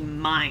technology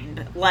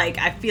mind. Like,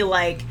 I feel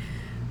like,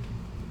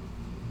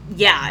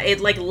 yeah,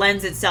 it, like,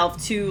 lends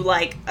itself to,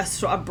 like,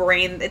 a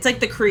brain. It's like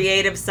the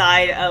creative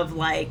side of,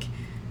 like,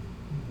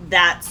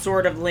 that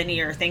sort of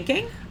linear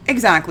thinking.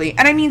 Exactly.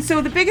 And I mean,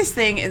 so the biggest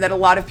thing that a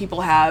lot of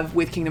people have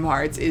with Kingdom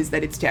Hearts is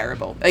that it's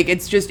terrible. Like,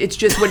 it's just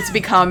what it's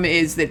become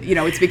is that, you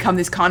know, it's become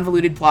this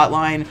convoluted plot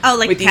line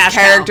with these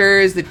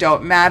characters that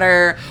don't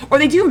matter, or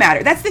they do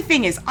matter. That's the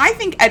thing is, I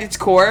think at its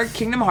core,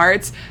 Kingdom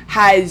Hearts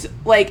has,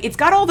 like, it's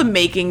got all the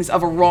makings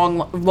of a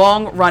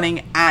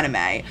long-running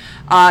anime.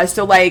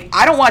 So, like,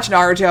 I don't watch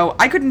Naruto.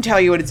 I couldn't tell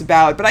you what it's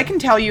about, but I can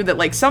tell you that,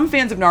 like, some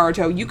fans of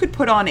Naruto, you could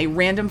put on a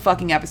random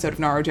fucking episode of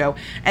Naruto,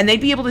 and they'd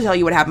be able to tell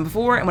you what happened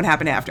before and what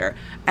happened after.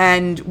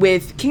 And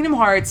with Kingdom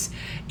Hearts,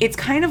 it's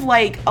kind of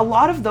like, a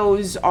lot of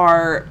those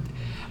are,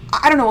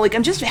 I don't know, like,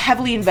 I'm just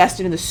heavily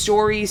invested in the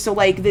story, so,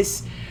 like,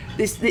 it's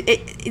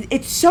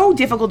so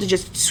difficult to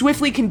just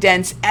swiftly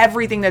condense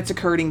everything that's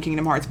occurred in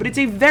Kingdom Hearts, but it's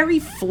a very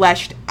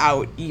fleshed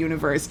out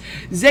universe.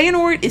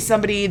 Xehanort is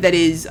somebody that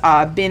is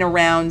been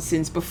around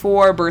since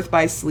before Birth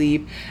by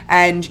Sleep,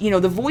 and, you know,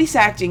 the voice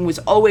acting was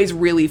always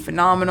really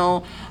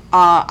phenomenal.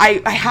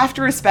 I have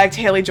to respect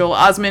Haley Joel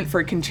Osment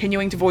for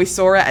continuing to voice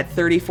Sora at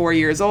 34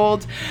 years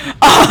old.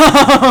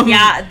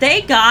 Yeah,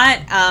 they got,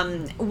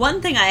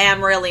 one thing I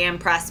am really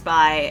impressed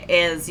by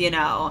is, you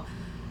know,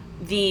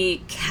 the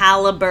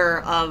caliber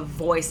of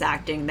voice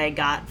acting they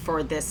got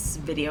for this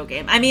video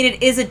game. I mean,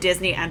 it is a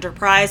Disney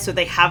enterprise, so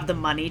they have the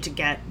money to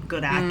get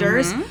good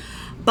actors. Mm-hmm.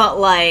 But,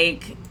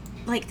 like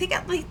they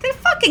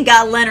fucking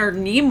got Leonard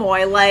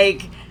Nimoy,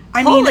 like,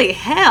 holy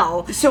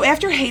hell. So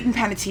after Hayden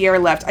Panettiere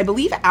left, I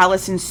believe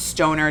Alison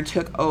Stoner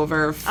took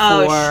over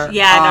for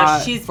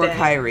she's for big.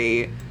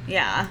 Kyrie.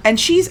 Yeah. And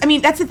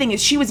that's the thing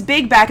is, she was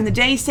big back in the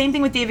day. Same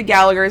thing with David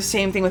Gallagher,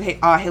 same thing with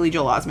Haley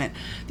Joel Osment.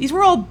 These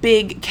were all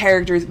big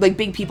characters, like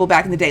big people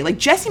back in the day. Like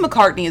Jesse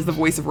McCartney is the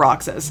voice of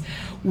Roxas.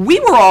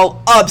 We were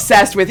all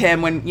obsessed with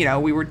him when, you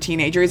know, we were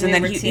teenagers. And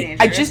then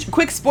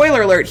quick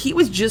spoiler alert, he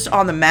was just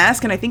on The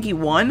Mask and I think he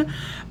won.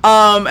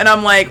 And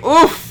I'm like,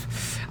 oof.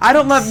 I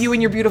don't love you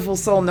and your beautiful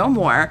soul no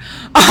more.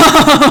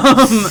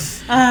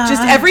 Just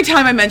every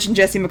time I mention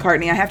Jesse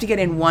McCartney, I have to get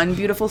in one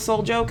beautiful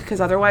soul joke because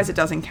otherwise it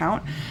doesn't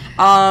count.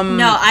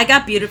 No, I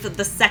got beautiful.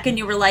 The second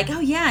you were like, oh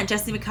yeah,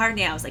 Jesse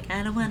McCartney, I was like,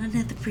 I don't want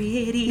another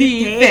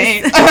pretty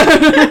face.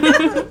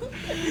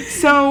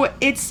 So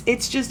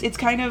it's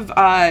kind of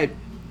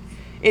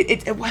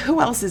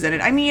who else is in it?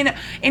 I mean,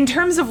 in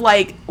terms of,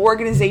 like,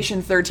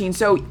 Organization 13,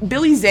 so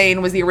Billy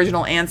Zane was the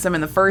original Ansem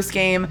in the first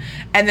game,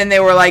 and then they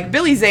were like,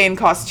 Billy Zane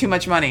costs too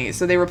much money,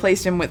 so they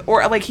replaced him with,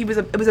 or, like, it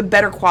was a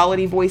better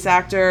quality voice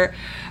actor.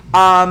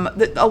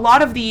 A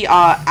lot of the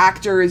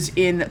actors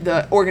in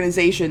the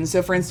organization,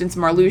 so for instance,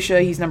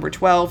 Marluxia, he's number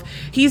 12,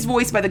 he's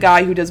voiced by the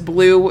guy who does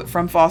Blue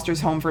from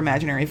Foster's Home for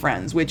Imaginary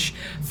Friends, which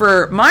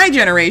for my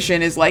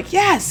generation is like,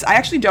 yes, I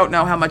actually don't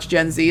know how much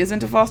Gen Z is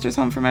into Foster's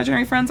Home for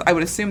Imaginary Friends. I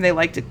would assume they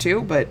liked it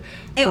too, but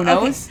who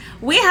knows?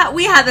 Okay.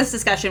 We had this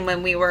discussion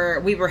when we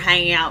were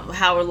hanging out,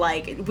 how,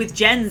 like, with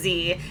Gen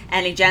Z,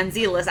 any Gen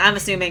Z list, I'm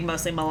assuming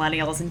mostly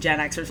millennials and Gen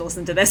Xers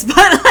listen to this, but,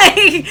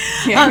 like,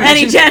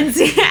 any Gen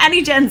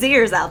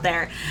Zers out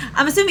there.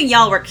 I'm assuming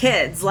y'all were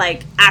kids,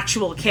 like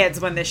actual kids,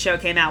 when this show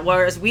came out,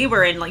 whereas we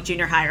were in, like,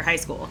 junior high or high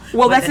school.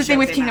 Well, that's the thing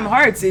with Kingdom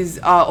Hearts is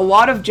a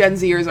lot of Gen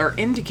Zers are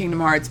into Kingdom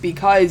Hearts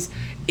because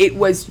it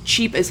was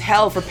cheap as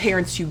hell for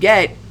parents to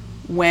get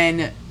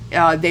when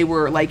they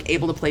were, like,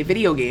 able to play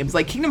video games.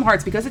 Like Kingdom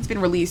Hearts, because it's been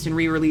released and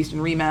re-released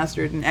and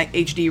remastered and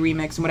HD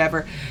remix and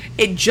whatever,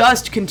 it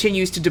just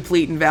continues to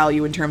deplete in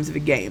value in terms of a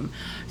game.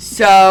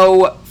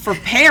 So for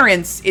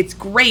parents, it's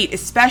great,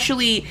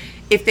 especially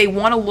if they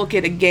want to look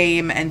at a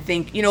game and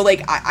think, you know,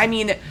 like, I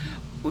mean,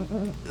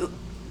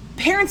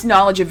 parents'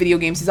 knowledge of video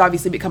games has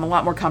obviously become a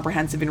lot more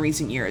comprehensive in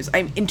recent years.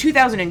 In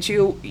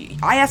 2002,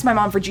 I asked my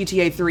mom for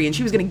GTA 3, and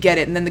she was going to get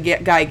it, and then the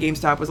guy at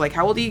GameStop was like,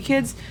 how old are you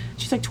kids?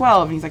 She's like,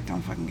 12, and he's like,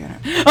 don't fucking get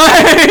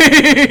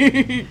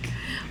it.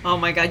 Oh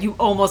my god, you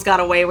almost got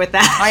away with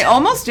that. I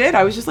almost did.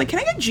 I was just like, can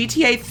I get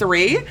GTA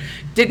 3?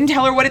 Didn't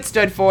tell her what it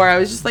stood for. I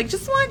was just like,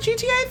 just want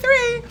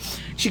GTA 3.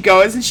 She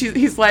goes and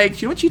he's like, do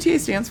you know what GTA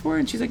stands for?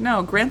 And she's like,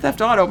 no, Grand Theft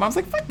Auto. Mom's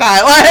like, fuck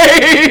that.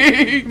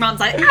 Like, Mom's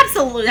like,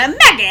 absolutely,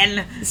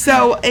 Megan.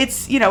 so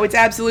it's, it's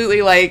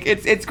absolutely like,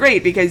 it's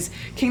great because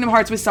Kingdom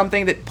Hearts was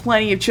something that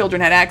plenty of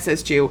children had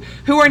access to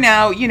who are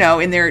now,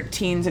 in their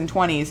teens and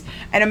 20s.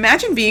 And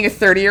imagine being a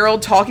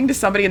 30-year-old talking to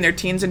somebody in their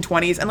teens and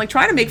 20s and like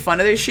trying to make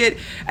fun of this shit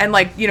and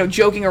like,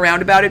 joking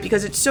around about it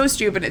because it's so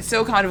stupid, it's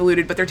so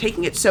convoluted, but they're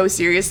taking it so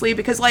seriously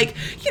because like,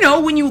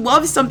 when you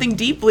love something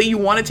deeply, you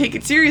want to take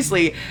it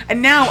seriously.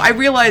 And now I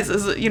realize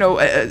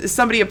as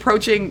somebody not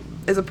approaching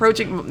my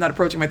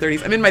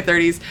 30s, I'm in my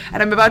 30s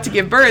and I'm about to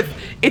give birth,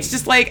 it's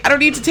just like I don't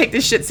need to take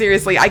this shit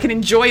seriously. I can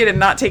enjoy it and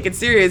not take it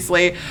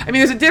seriously. I mean,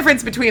 there's a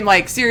difference between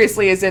like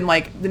seriously as in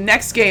like the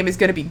next game is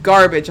going to be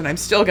garbage and I'm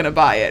still going to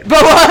buy it,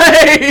 but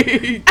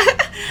like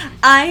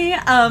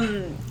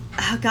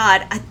oh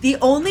god, the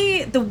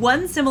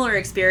one similar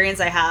experience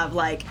I have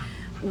like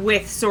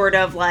with sort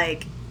of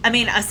like, I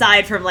mean,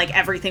 aside from like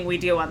everything we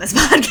do on this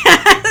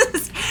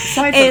podcast,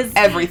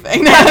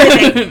 everything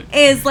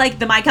is like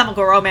the My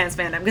Chemical Romance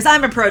fandom, because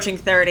I'm approaching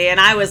 30 and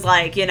I was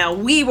like,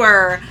 we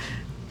were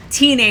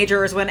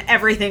teenagers when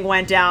everything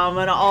went down,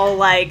 when all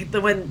like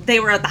when they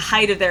were at the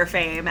height of their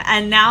fame,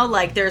 and now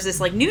like there's this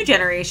like new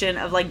generation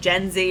of like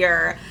Gen Z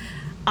or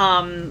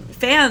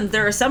fans.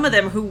 There are some of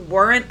them who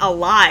weren't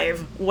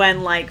alive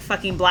when like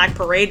fucking Black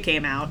Parade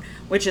came out,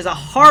 which is a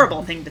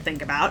horrible thing to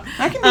think about.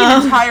 That can be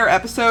an entire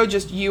episode,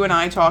 just you and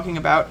I talking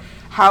about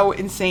how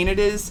insane it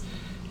is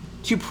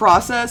to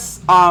process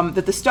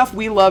that the stuff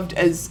we loved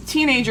as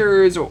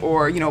teenagers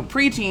or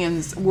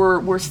preteens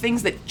were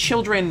things that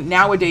children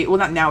nowadays, well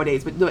not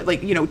nowadays, but like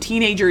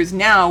teenagers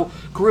now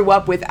grew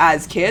up with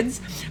as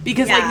kids,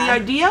 because like the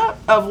idea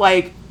of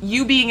like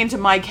you being into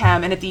My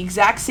Chem and at the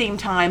exact same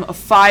time a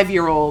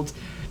 5-year-old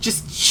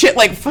just shit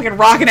like fucking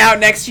rocking out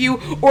next to you,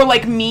 or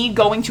like me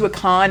going to a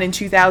con in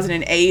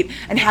 2008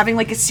 and having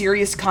like a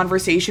serious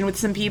conversation with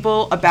some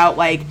people about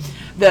like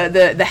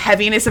the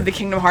heaviness of the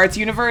Kingdom Hearts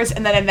universe,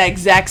 and then in that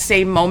exact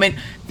same moment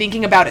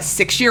thinking about a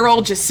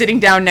 6-year-old just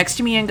sitting down next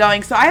to me and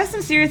going, so I have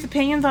some serious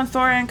opinions on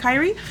Sora and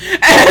Kairi,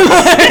 and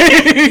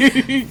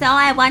like, so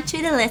I want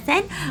you to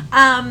listen.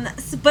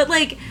 But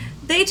like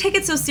they take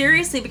it so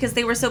seriously because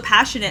they were so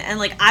passionate, and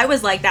like I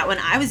was like that when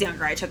I was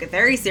younger. I took it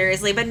very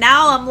seriously, but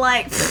now I'm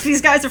like,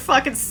 these guys are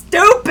fucking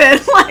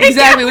stupid. Like,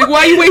 exactly. Like,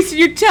 why are you wasting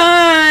your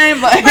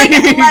time? Like,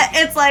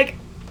 it's like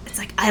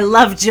I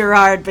love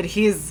Gerard, but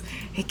he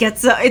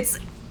gets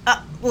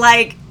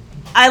like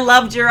I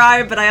love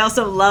Gerard, but I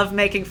also love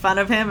making fun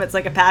of him. It's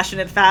like a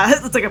passionate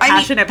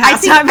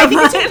pastime. I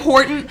think it's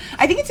important.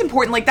 I think it's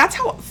important. Like that's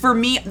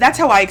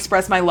how I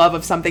express my love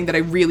of something that I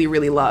really,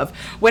 really love.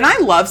 When I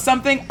love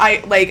something,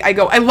 I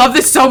go, I love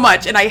this so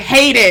much, and I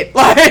hate it.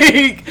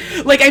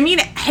 Like I mean,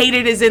 hate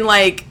it as in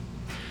like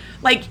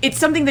it's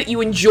something that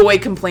you enjoy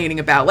complaining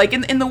about. Like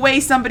in the way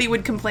somebody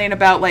would complain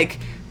about like,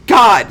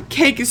 God,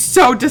 cake is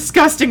so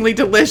disgustingly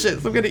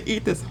delicious. I'm gonna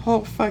eat this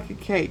whole fucking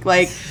cake.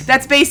 Like,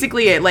 that's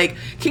basically it. Like,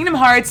 Kingdom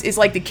Hearts is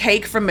like the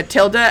cake from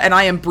Matilda, and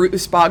I am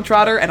Brutus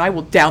Bogtrotter, and I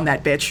will down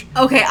that bitch.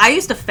 Okay, I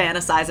used to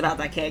fantasize about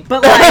that cake,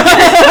 but like...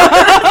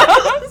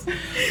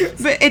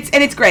 But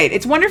it's great.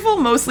 It's wonderful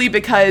mostly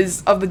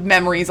because of the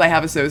memories I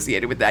have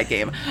associated with that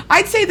game.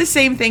 I'd say the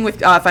same thing with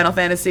Final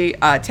Fantasy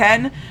X,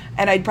 and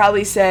I'd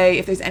probably say,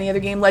 if there's any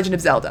other game, Legend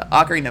of Zelda,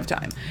 Ocarina of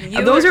Time.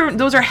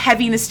 Those are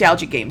heavy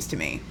nostalgic games to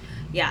me.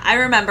 Yeah, I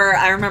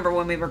remember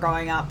when we were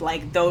growing up,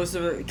 like those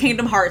were,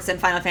 Kingdom Hearts and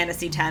Final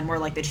Fantasy X were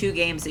like the two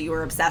games that you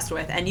were obsessed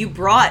with, and you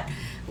brought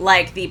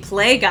like the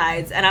play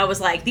guides, and I was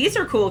like, these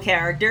are cool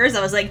characters.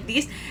 I was like,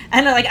 these,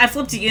 and like I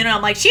flipped to you and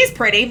I'm like, she's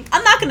pretty.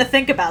 I'm not gonna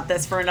think about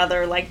this for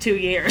another like 2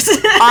 years.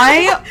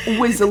 I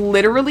was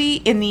literally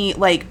in the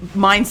like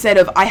mindset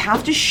of I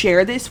have to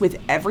share this with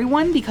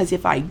everyone, because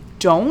if I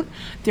don't,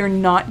 they're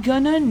not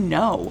gonna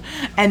know,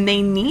 and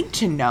they need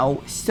to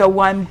know, so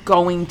I'm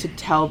going to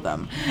tell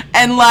them.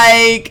 And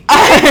like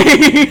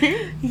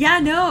yeah,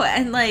 no,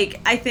 and like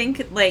I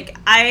think like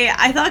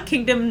I thought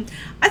the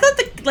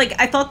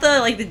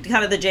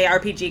kind of the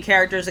JRPG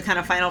characters, the kind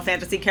of Final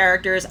Fantasy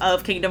characters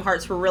of Kingdom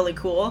Hearts were really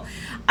cool.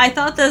 I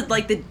thought that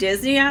like the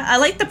Disney, I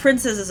like the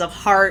Princesses of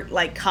Heart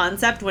like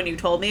concept when you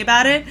told me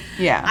about it.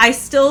 Yeah. I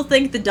still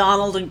think the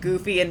Donald and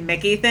Goofy and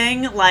Mickey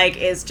thing like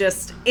it's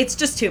just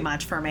too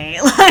much for me.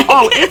 Like,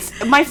 oh, it's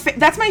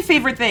that's my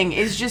favorite thing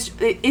is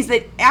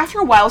that after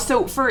a while,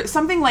 so for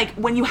something like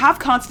when you have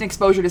constant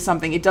exposure to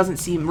something, it doesn't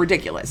seem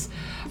ridiculous.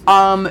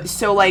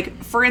 So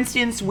like for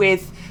instance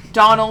with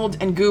Donald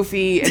and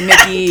Goofy and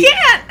Mickey,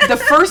 the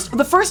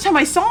first time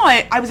I saw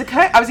it, I was a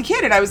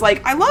kid and I was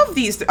like, I love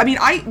these. I mean,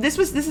 this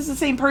is the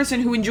same person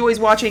who enjoys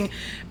watching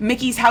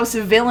Mickey's House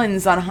of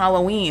Villains on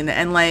Halloween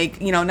and like,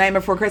 Nightmare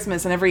Before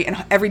Christmas and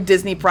every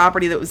Disney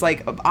property that was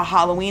like a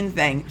Halloween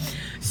thing.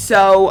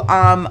 So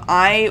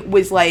I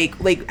was like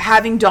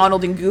having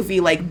Donald and Goofy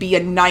like be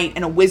a knight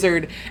and a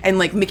wizard, and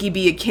like Mickey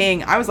be a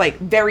king. I was like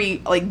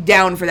very like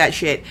down for that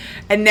shit.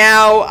 And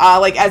now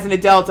like as an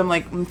adult, I'm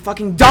like,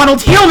 fucking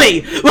Donald, heal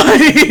me.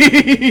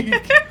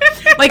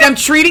 Like I'm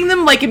treating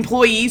them like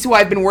employees who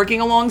I've been working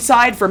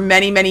alongside for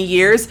many, many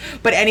years.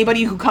 But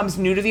anybody who comes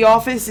new to the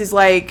office is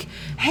like,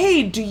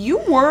 hey, do you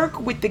work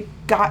with the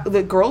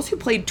girls who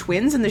played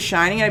twins in The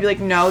Shining? And I'd be like,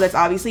 no, that's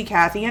obviously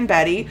Kathy and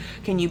Betty.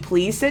 Can you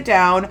please sit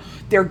down?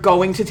 They're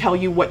going to tell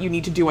you what you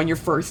need to do on your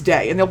first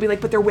day. And they'll be like,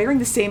 but they're wearing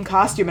the same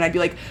costume. And I'd be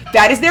like,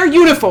 that is their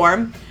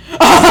uniform.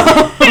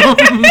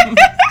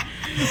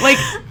 Like,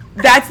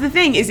 that's the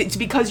thing, is it's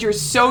because you're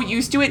so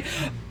used to it.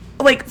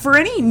 Like, for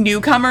any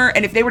newcomer,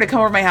 and if they were to come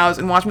over to my house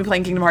and watch me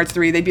playing Kingdom Hearts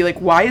 3, they'd be like,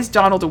 why is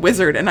Donald a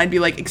wizard? And I'd be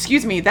like,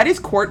 excuse me, that is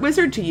court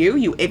wizard to you,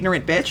 you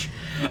ignorant bitch.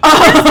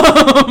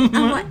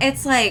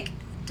 It's like,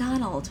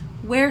 Donald,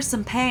 wear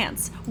some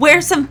pants.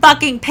 Wear some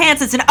fucking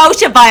pants. It's an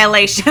OSHA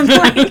violation.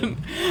 Like,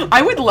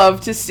 I would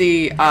love to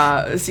see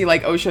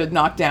like OSHA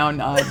knock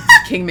down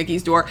King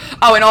Mickey's door.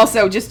 Oh, and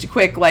also just a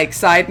quick like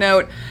side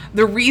note: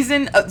 the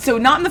reason, so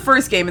not in the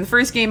first game. In the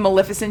first game,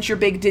 Maleficent's your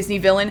big Disney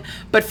villain,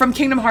 but from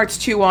Kingdom Hearts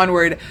 2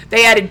 onward,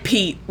 they added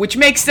Pete, which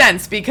makes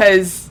sense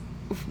because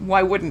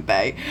why wouldn't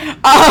they?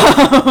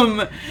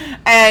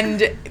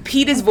 And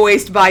Pete is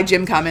voiced by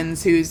Jim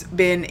Cummins, who's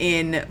been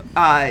in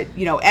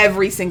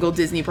every single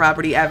Disney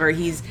property ever.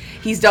 He's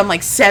done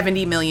like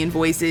 70 million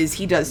voices.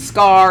 He does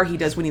Scar, he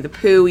does Winnie the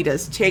Pooh, he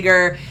does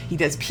Tigger, he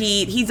does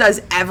Pete, he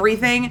does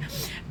everything.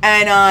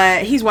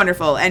 And he's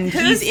wonderful, and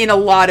he's in a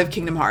lot of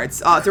Kingdom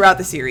Hearts throughout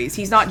the series.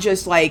 He's not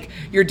just like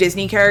your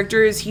Disney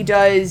characters. He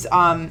does.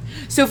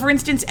 So, for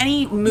instance,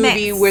 any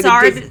movie where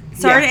sorry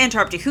to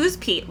interrupt you. Who's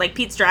Pete? Like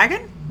Pete's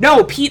Dragon?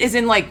 No, Pete is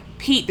in like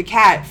Pete the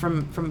cat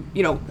from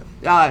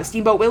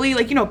Steamboat Willie,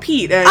 like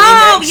Pete.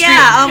 Oh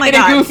my god! In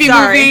a Goofy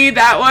movie,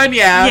 that one,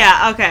 yeah.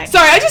 Yeah, okay.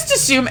 Sorry, I just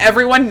assume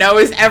everyone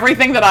knows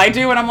everything that I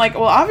do, and I'm like,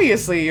 well,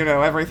 obviously you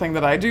know everything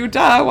that I do.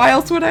 Duh. Why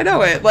else would I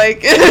know it?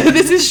 Like,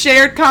 this is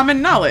shared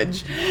common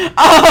knowledge. Yeah,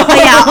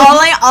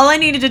 all I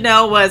needed to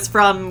know was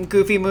from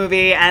Goofy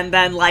movie, and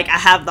then like I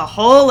have the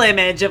whole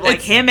image of like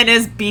him and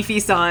his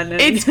beefy son.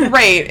 And it's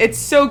great. It's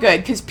so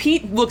good because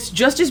Pete looks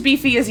just as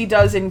beefy as he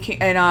does in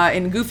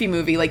Goofy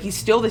movie. Like he's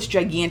still this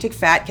gigantic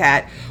fat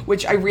cat,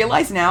 which I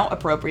realize now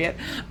appropriate.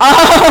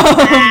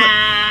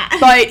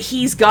 But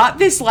he's got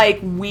this like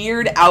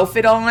weird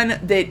outfit on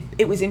that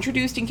it was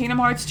introduced in Kingdom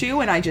Hearts 2,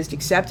 and I just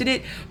accepted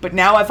it. But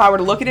now if I were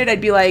to look at it,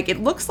 I'd be like,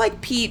 it looks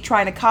like Pete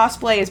trying to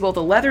cosplay as both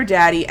a leather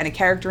daddy and a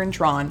character in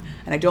Tron,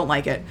 and I don't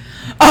like it.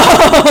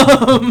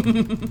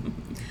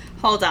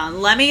 Hold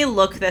on, let me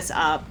look this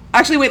up.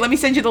 Actually, wait, let me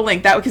send you the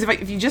link. That because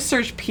if you just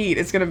search Pete,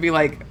 it's gonna be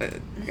like,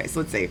 okay,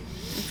 so let's see.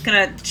 It's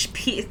gonna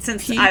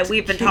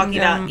we've been talking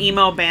about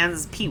emo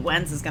bands. Pete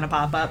Wentz is gonna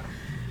pop up.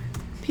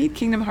 Pete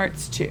Kingdom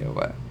Hearts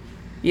 2.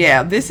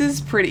 Yeah, this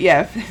is pretty.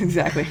 Yeah,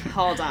 exactly.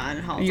 Hold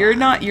on. You're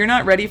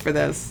not ready for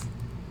this.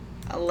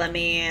 Let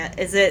me.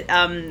 Is it?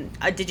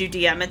 Did you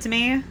DM it to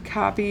me?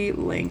 Copy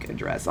link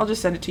address. I'll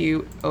just send it to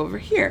you over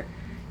here.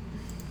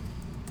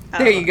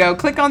 There you go.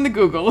 Click on the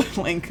Google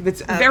link.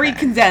 That's very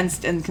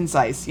condensed and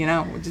concise.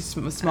 Just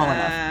small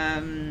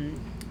enough.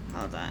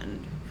 Hold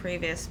on.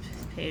 Previous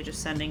page is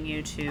sending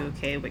you to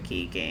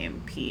KWiki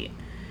game Pete.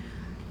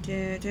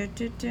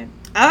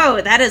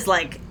 Oh, that is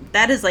like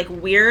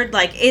weird.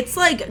 Like it's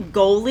like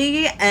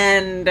goalie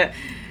and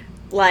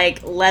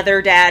like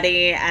leather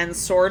daddy and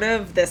sort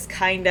of this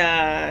kind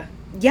of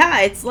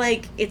it's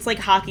like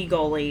hockey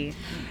goalie.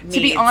 To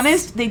be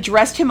honest, they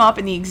dressed him up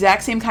in the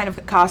exact same kind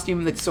of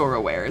costume that Sora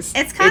wears.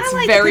 It's kind of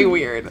like very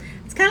weird.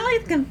 It's kind of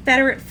like the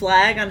Confederate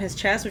flag on his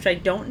chest, which I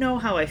don't know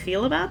how I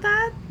feel about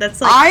that. That's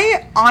like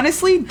I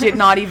honestly did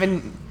not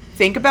even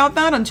think about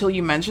that until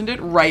you mentioned it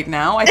right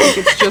now. I think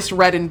it's just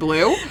red and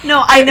blue.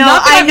 No, I know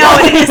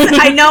it is.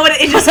 I know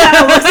it. It just kind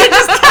of looks. It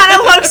just kind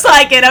of looks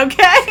like it.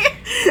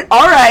 Okay.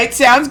 All right,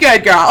 sounds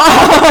good, girl.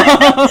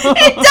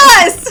 It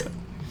does.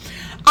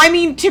 I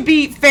mean, to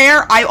be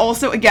fair, I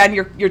also, again,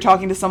 you're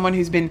talking to someone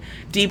who's been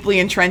deeply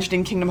entrenched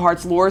in Kingdom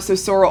Hearts lore, so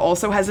Sora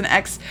also has an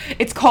X.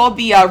 It's called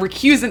the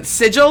Recusant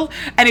Sigil,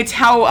 and it's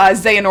how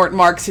Xehanort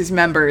marks his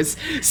members.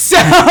 So,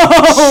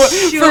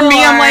 for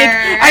me,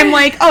 I'm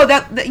like,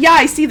 oh, yeah,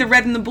 I see the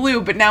red and the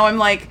blue, but now I'm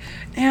like,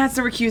 yeah, it's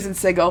the Recusant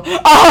Sigil.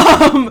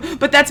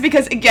 But that's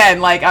because, again,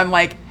 like, I'm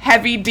like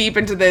heavy deep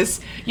into this,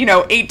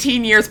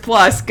 18 years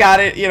plus, got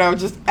it,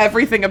 just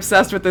everything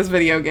obsessed with this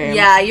video game.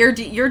 Yeah,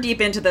 you're deep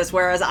into this,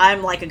 whereas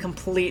I'm like a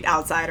complete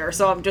outsider,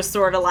 so I'm just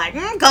sort of like,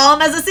 call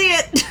them as I see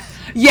it.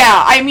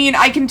 Yeah, I mean,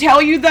 I can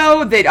tell you,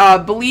 though,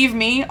 that, believe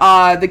me,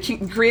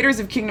 the creators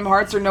of Kingdom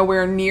Hearts are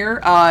nowhere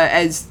near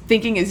as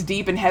thinking as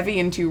deep and heavy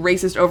into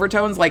racist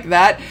overtones like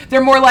that.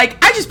 They're more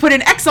like, I just put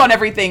an X on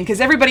everything,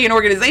 because everybody in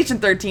Organization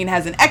 13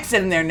 has an X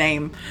in their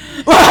name.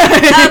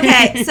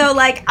 Okay, so,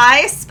 like,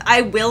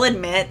 I will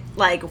admit,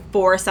 like,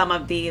 for some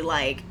of the,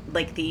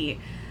 the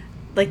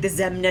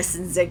Xemnas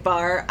and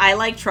Xigbar, I,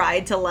 like,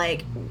 tried to,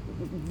 like,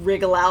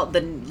 wriggle out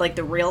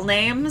the real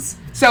names.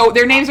 So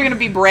their names are going to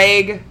be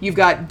Braig. You've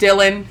got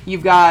Dylan.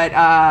 You've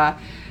got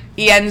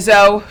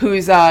Ienzo,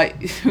 whose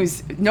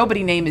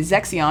nobody name is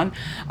Zexion.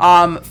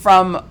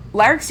 From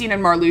Larixene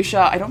and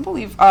Marluxia, I don't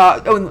believe.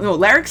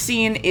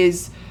 Larixene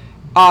is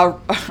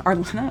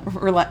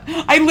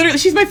Arlena.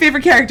 She's my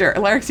favorite character.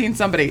 Larixene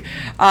somebody.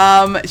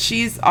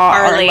 She's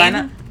Arlene?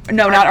 Arlena.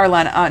 No, not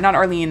Arlena. Not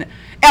Arlene.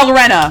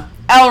 Elrena.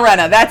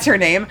 Elrena, that's her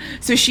name.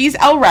 So she's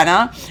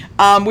Elrena,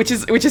 which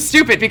is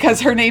stupid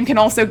because her name can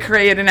also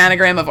create an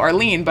anagram of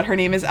Arlene, but her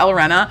name is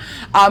Elrena.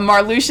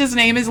 Marluxia's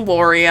name is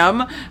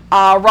Laurium.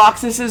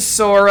 Roxas is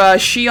Sora.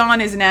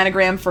 Xion is an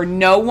anagram for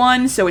no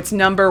one, so it's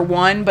number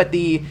 1, but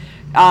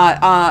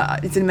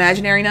it's an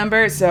imaginary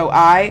number, so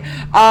I.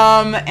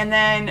 And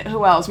then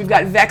who else? We've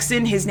got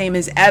Vexen, his name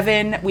is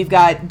Evan. We've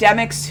got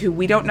Demix, who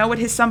we don't know what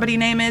his somebody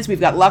name is. We've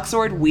got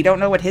Luxord, we don't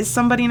know what his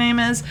somebody name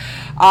is.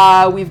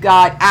 We've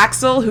got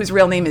Axel, whose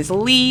real name is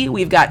Lee.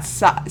 We've got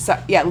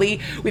Lee.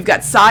 We've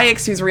got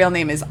Syx, whose real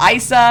name is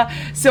Isa.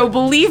 So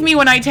believe me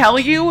when I tell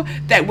you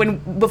that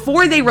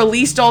before they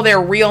released all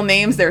their real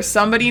names, their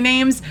somebody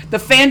names, the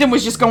fandom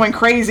was just going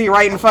crazy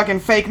writing fucking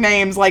fake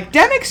names. Like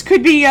Demix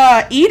could be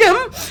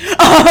Edom.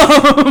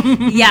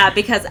 Yeah,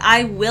 because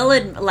I will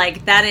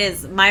that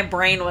is, my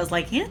brain was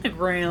like,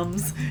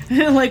 anagrams.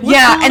 Like, what's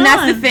yeah, going and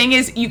that's on? the thing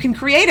is you can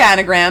create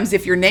anagrams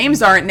if your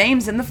names aren't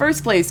names in the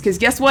first place, because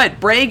guess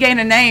what? Braig ain't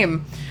a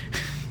name.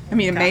 I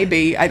mean, it may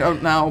be. I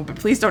don't know, but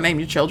please don't name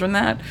your children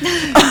that.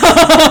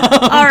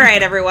 All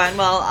right, everyone.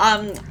 Well,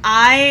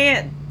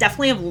 I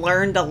definitely have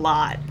learned a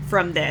lot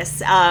from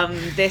this.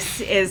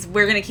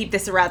 We're going to keep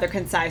this a rather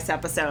concise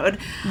episode.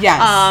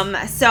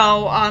 Yes.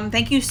 So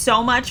thank you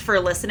so much for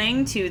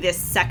listening to this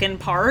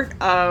second part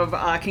of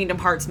Kingdom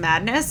Hearts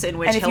Madness, in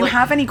which And if you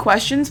have any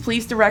questions,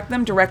 please direct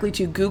them directly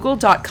to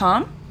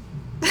google.com.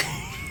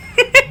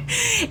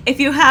 If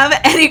you have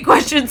any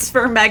questions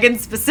for Megan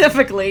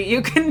specifically,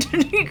 you can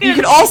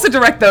also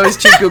direct those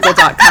to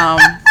google.com.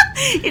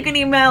 You can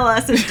email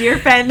us at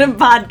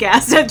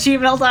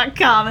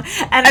dearfandompodcast@gmail.com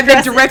and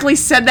then directly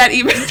send that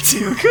email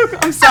to Google.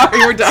 I'm sorry,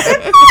 we're done.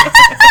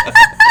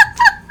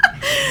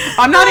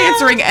 I'm not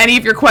answering any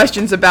of your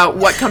questions about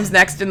what comes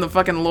next in the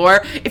fucking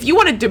lore. If you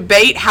want to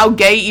debate how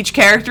gay each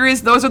character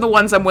is, those are the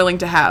ones I'm willing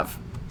to have.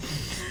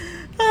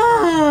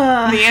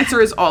 The answer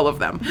is all of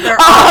them. They're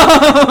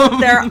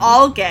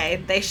all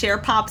gay. They share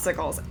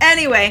popsicles.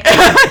 Anyway.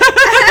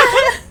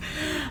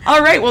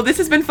 All right. Well, this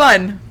has been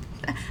fun.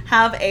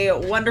 Have a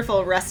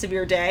wonderful rest of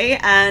your day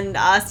and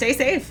stay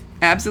safe.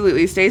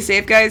 Absolutely. Stay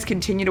safe, guys.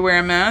 Continue to wear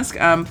a mask.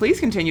 Please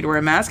continue to wear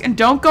a mask. And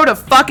don't go to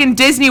fucking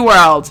Disney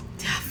World.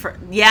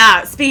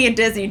 Speaking of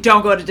Disney,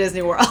 don't go to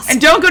Disney World. And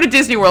don't go to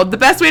Disney World. The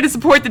best way to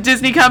support the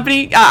Disney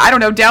company,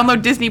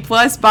 download Disney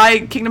Plus, buy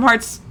Kingdom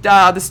Hearts,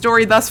 the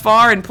story thus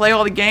far, and play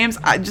all the games.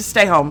 Just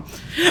stay home.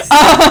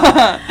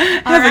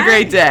 Have a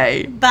great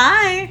day.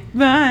 Bye.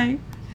 Bye.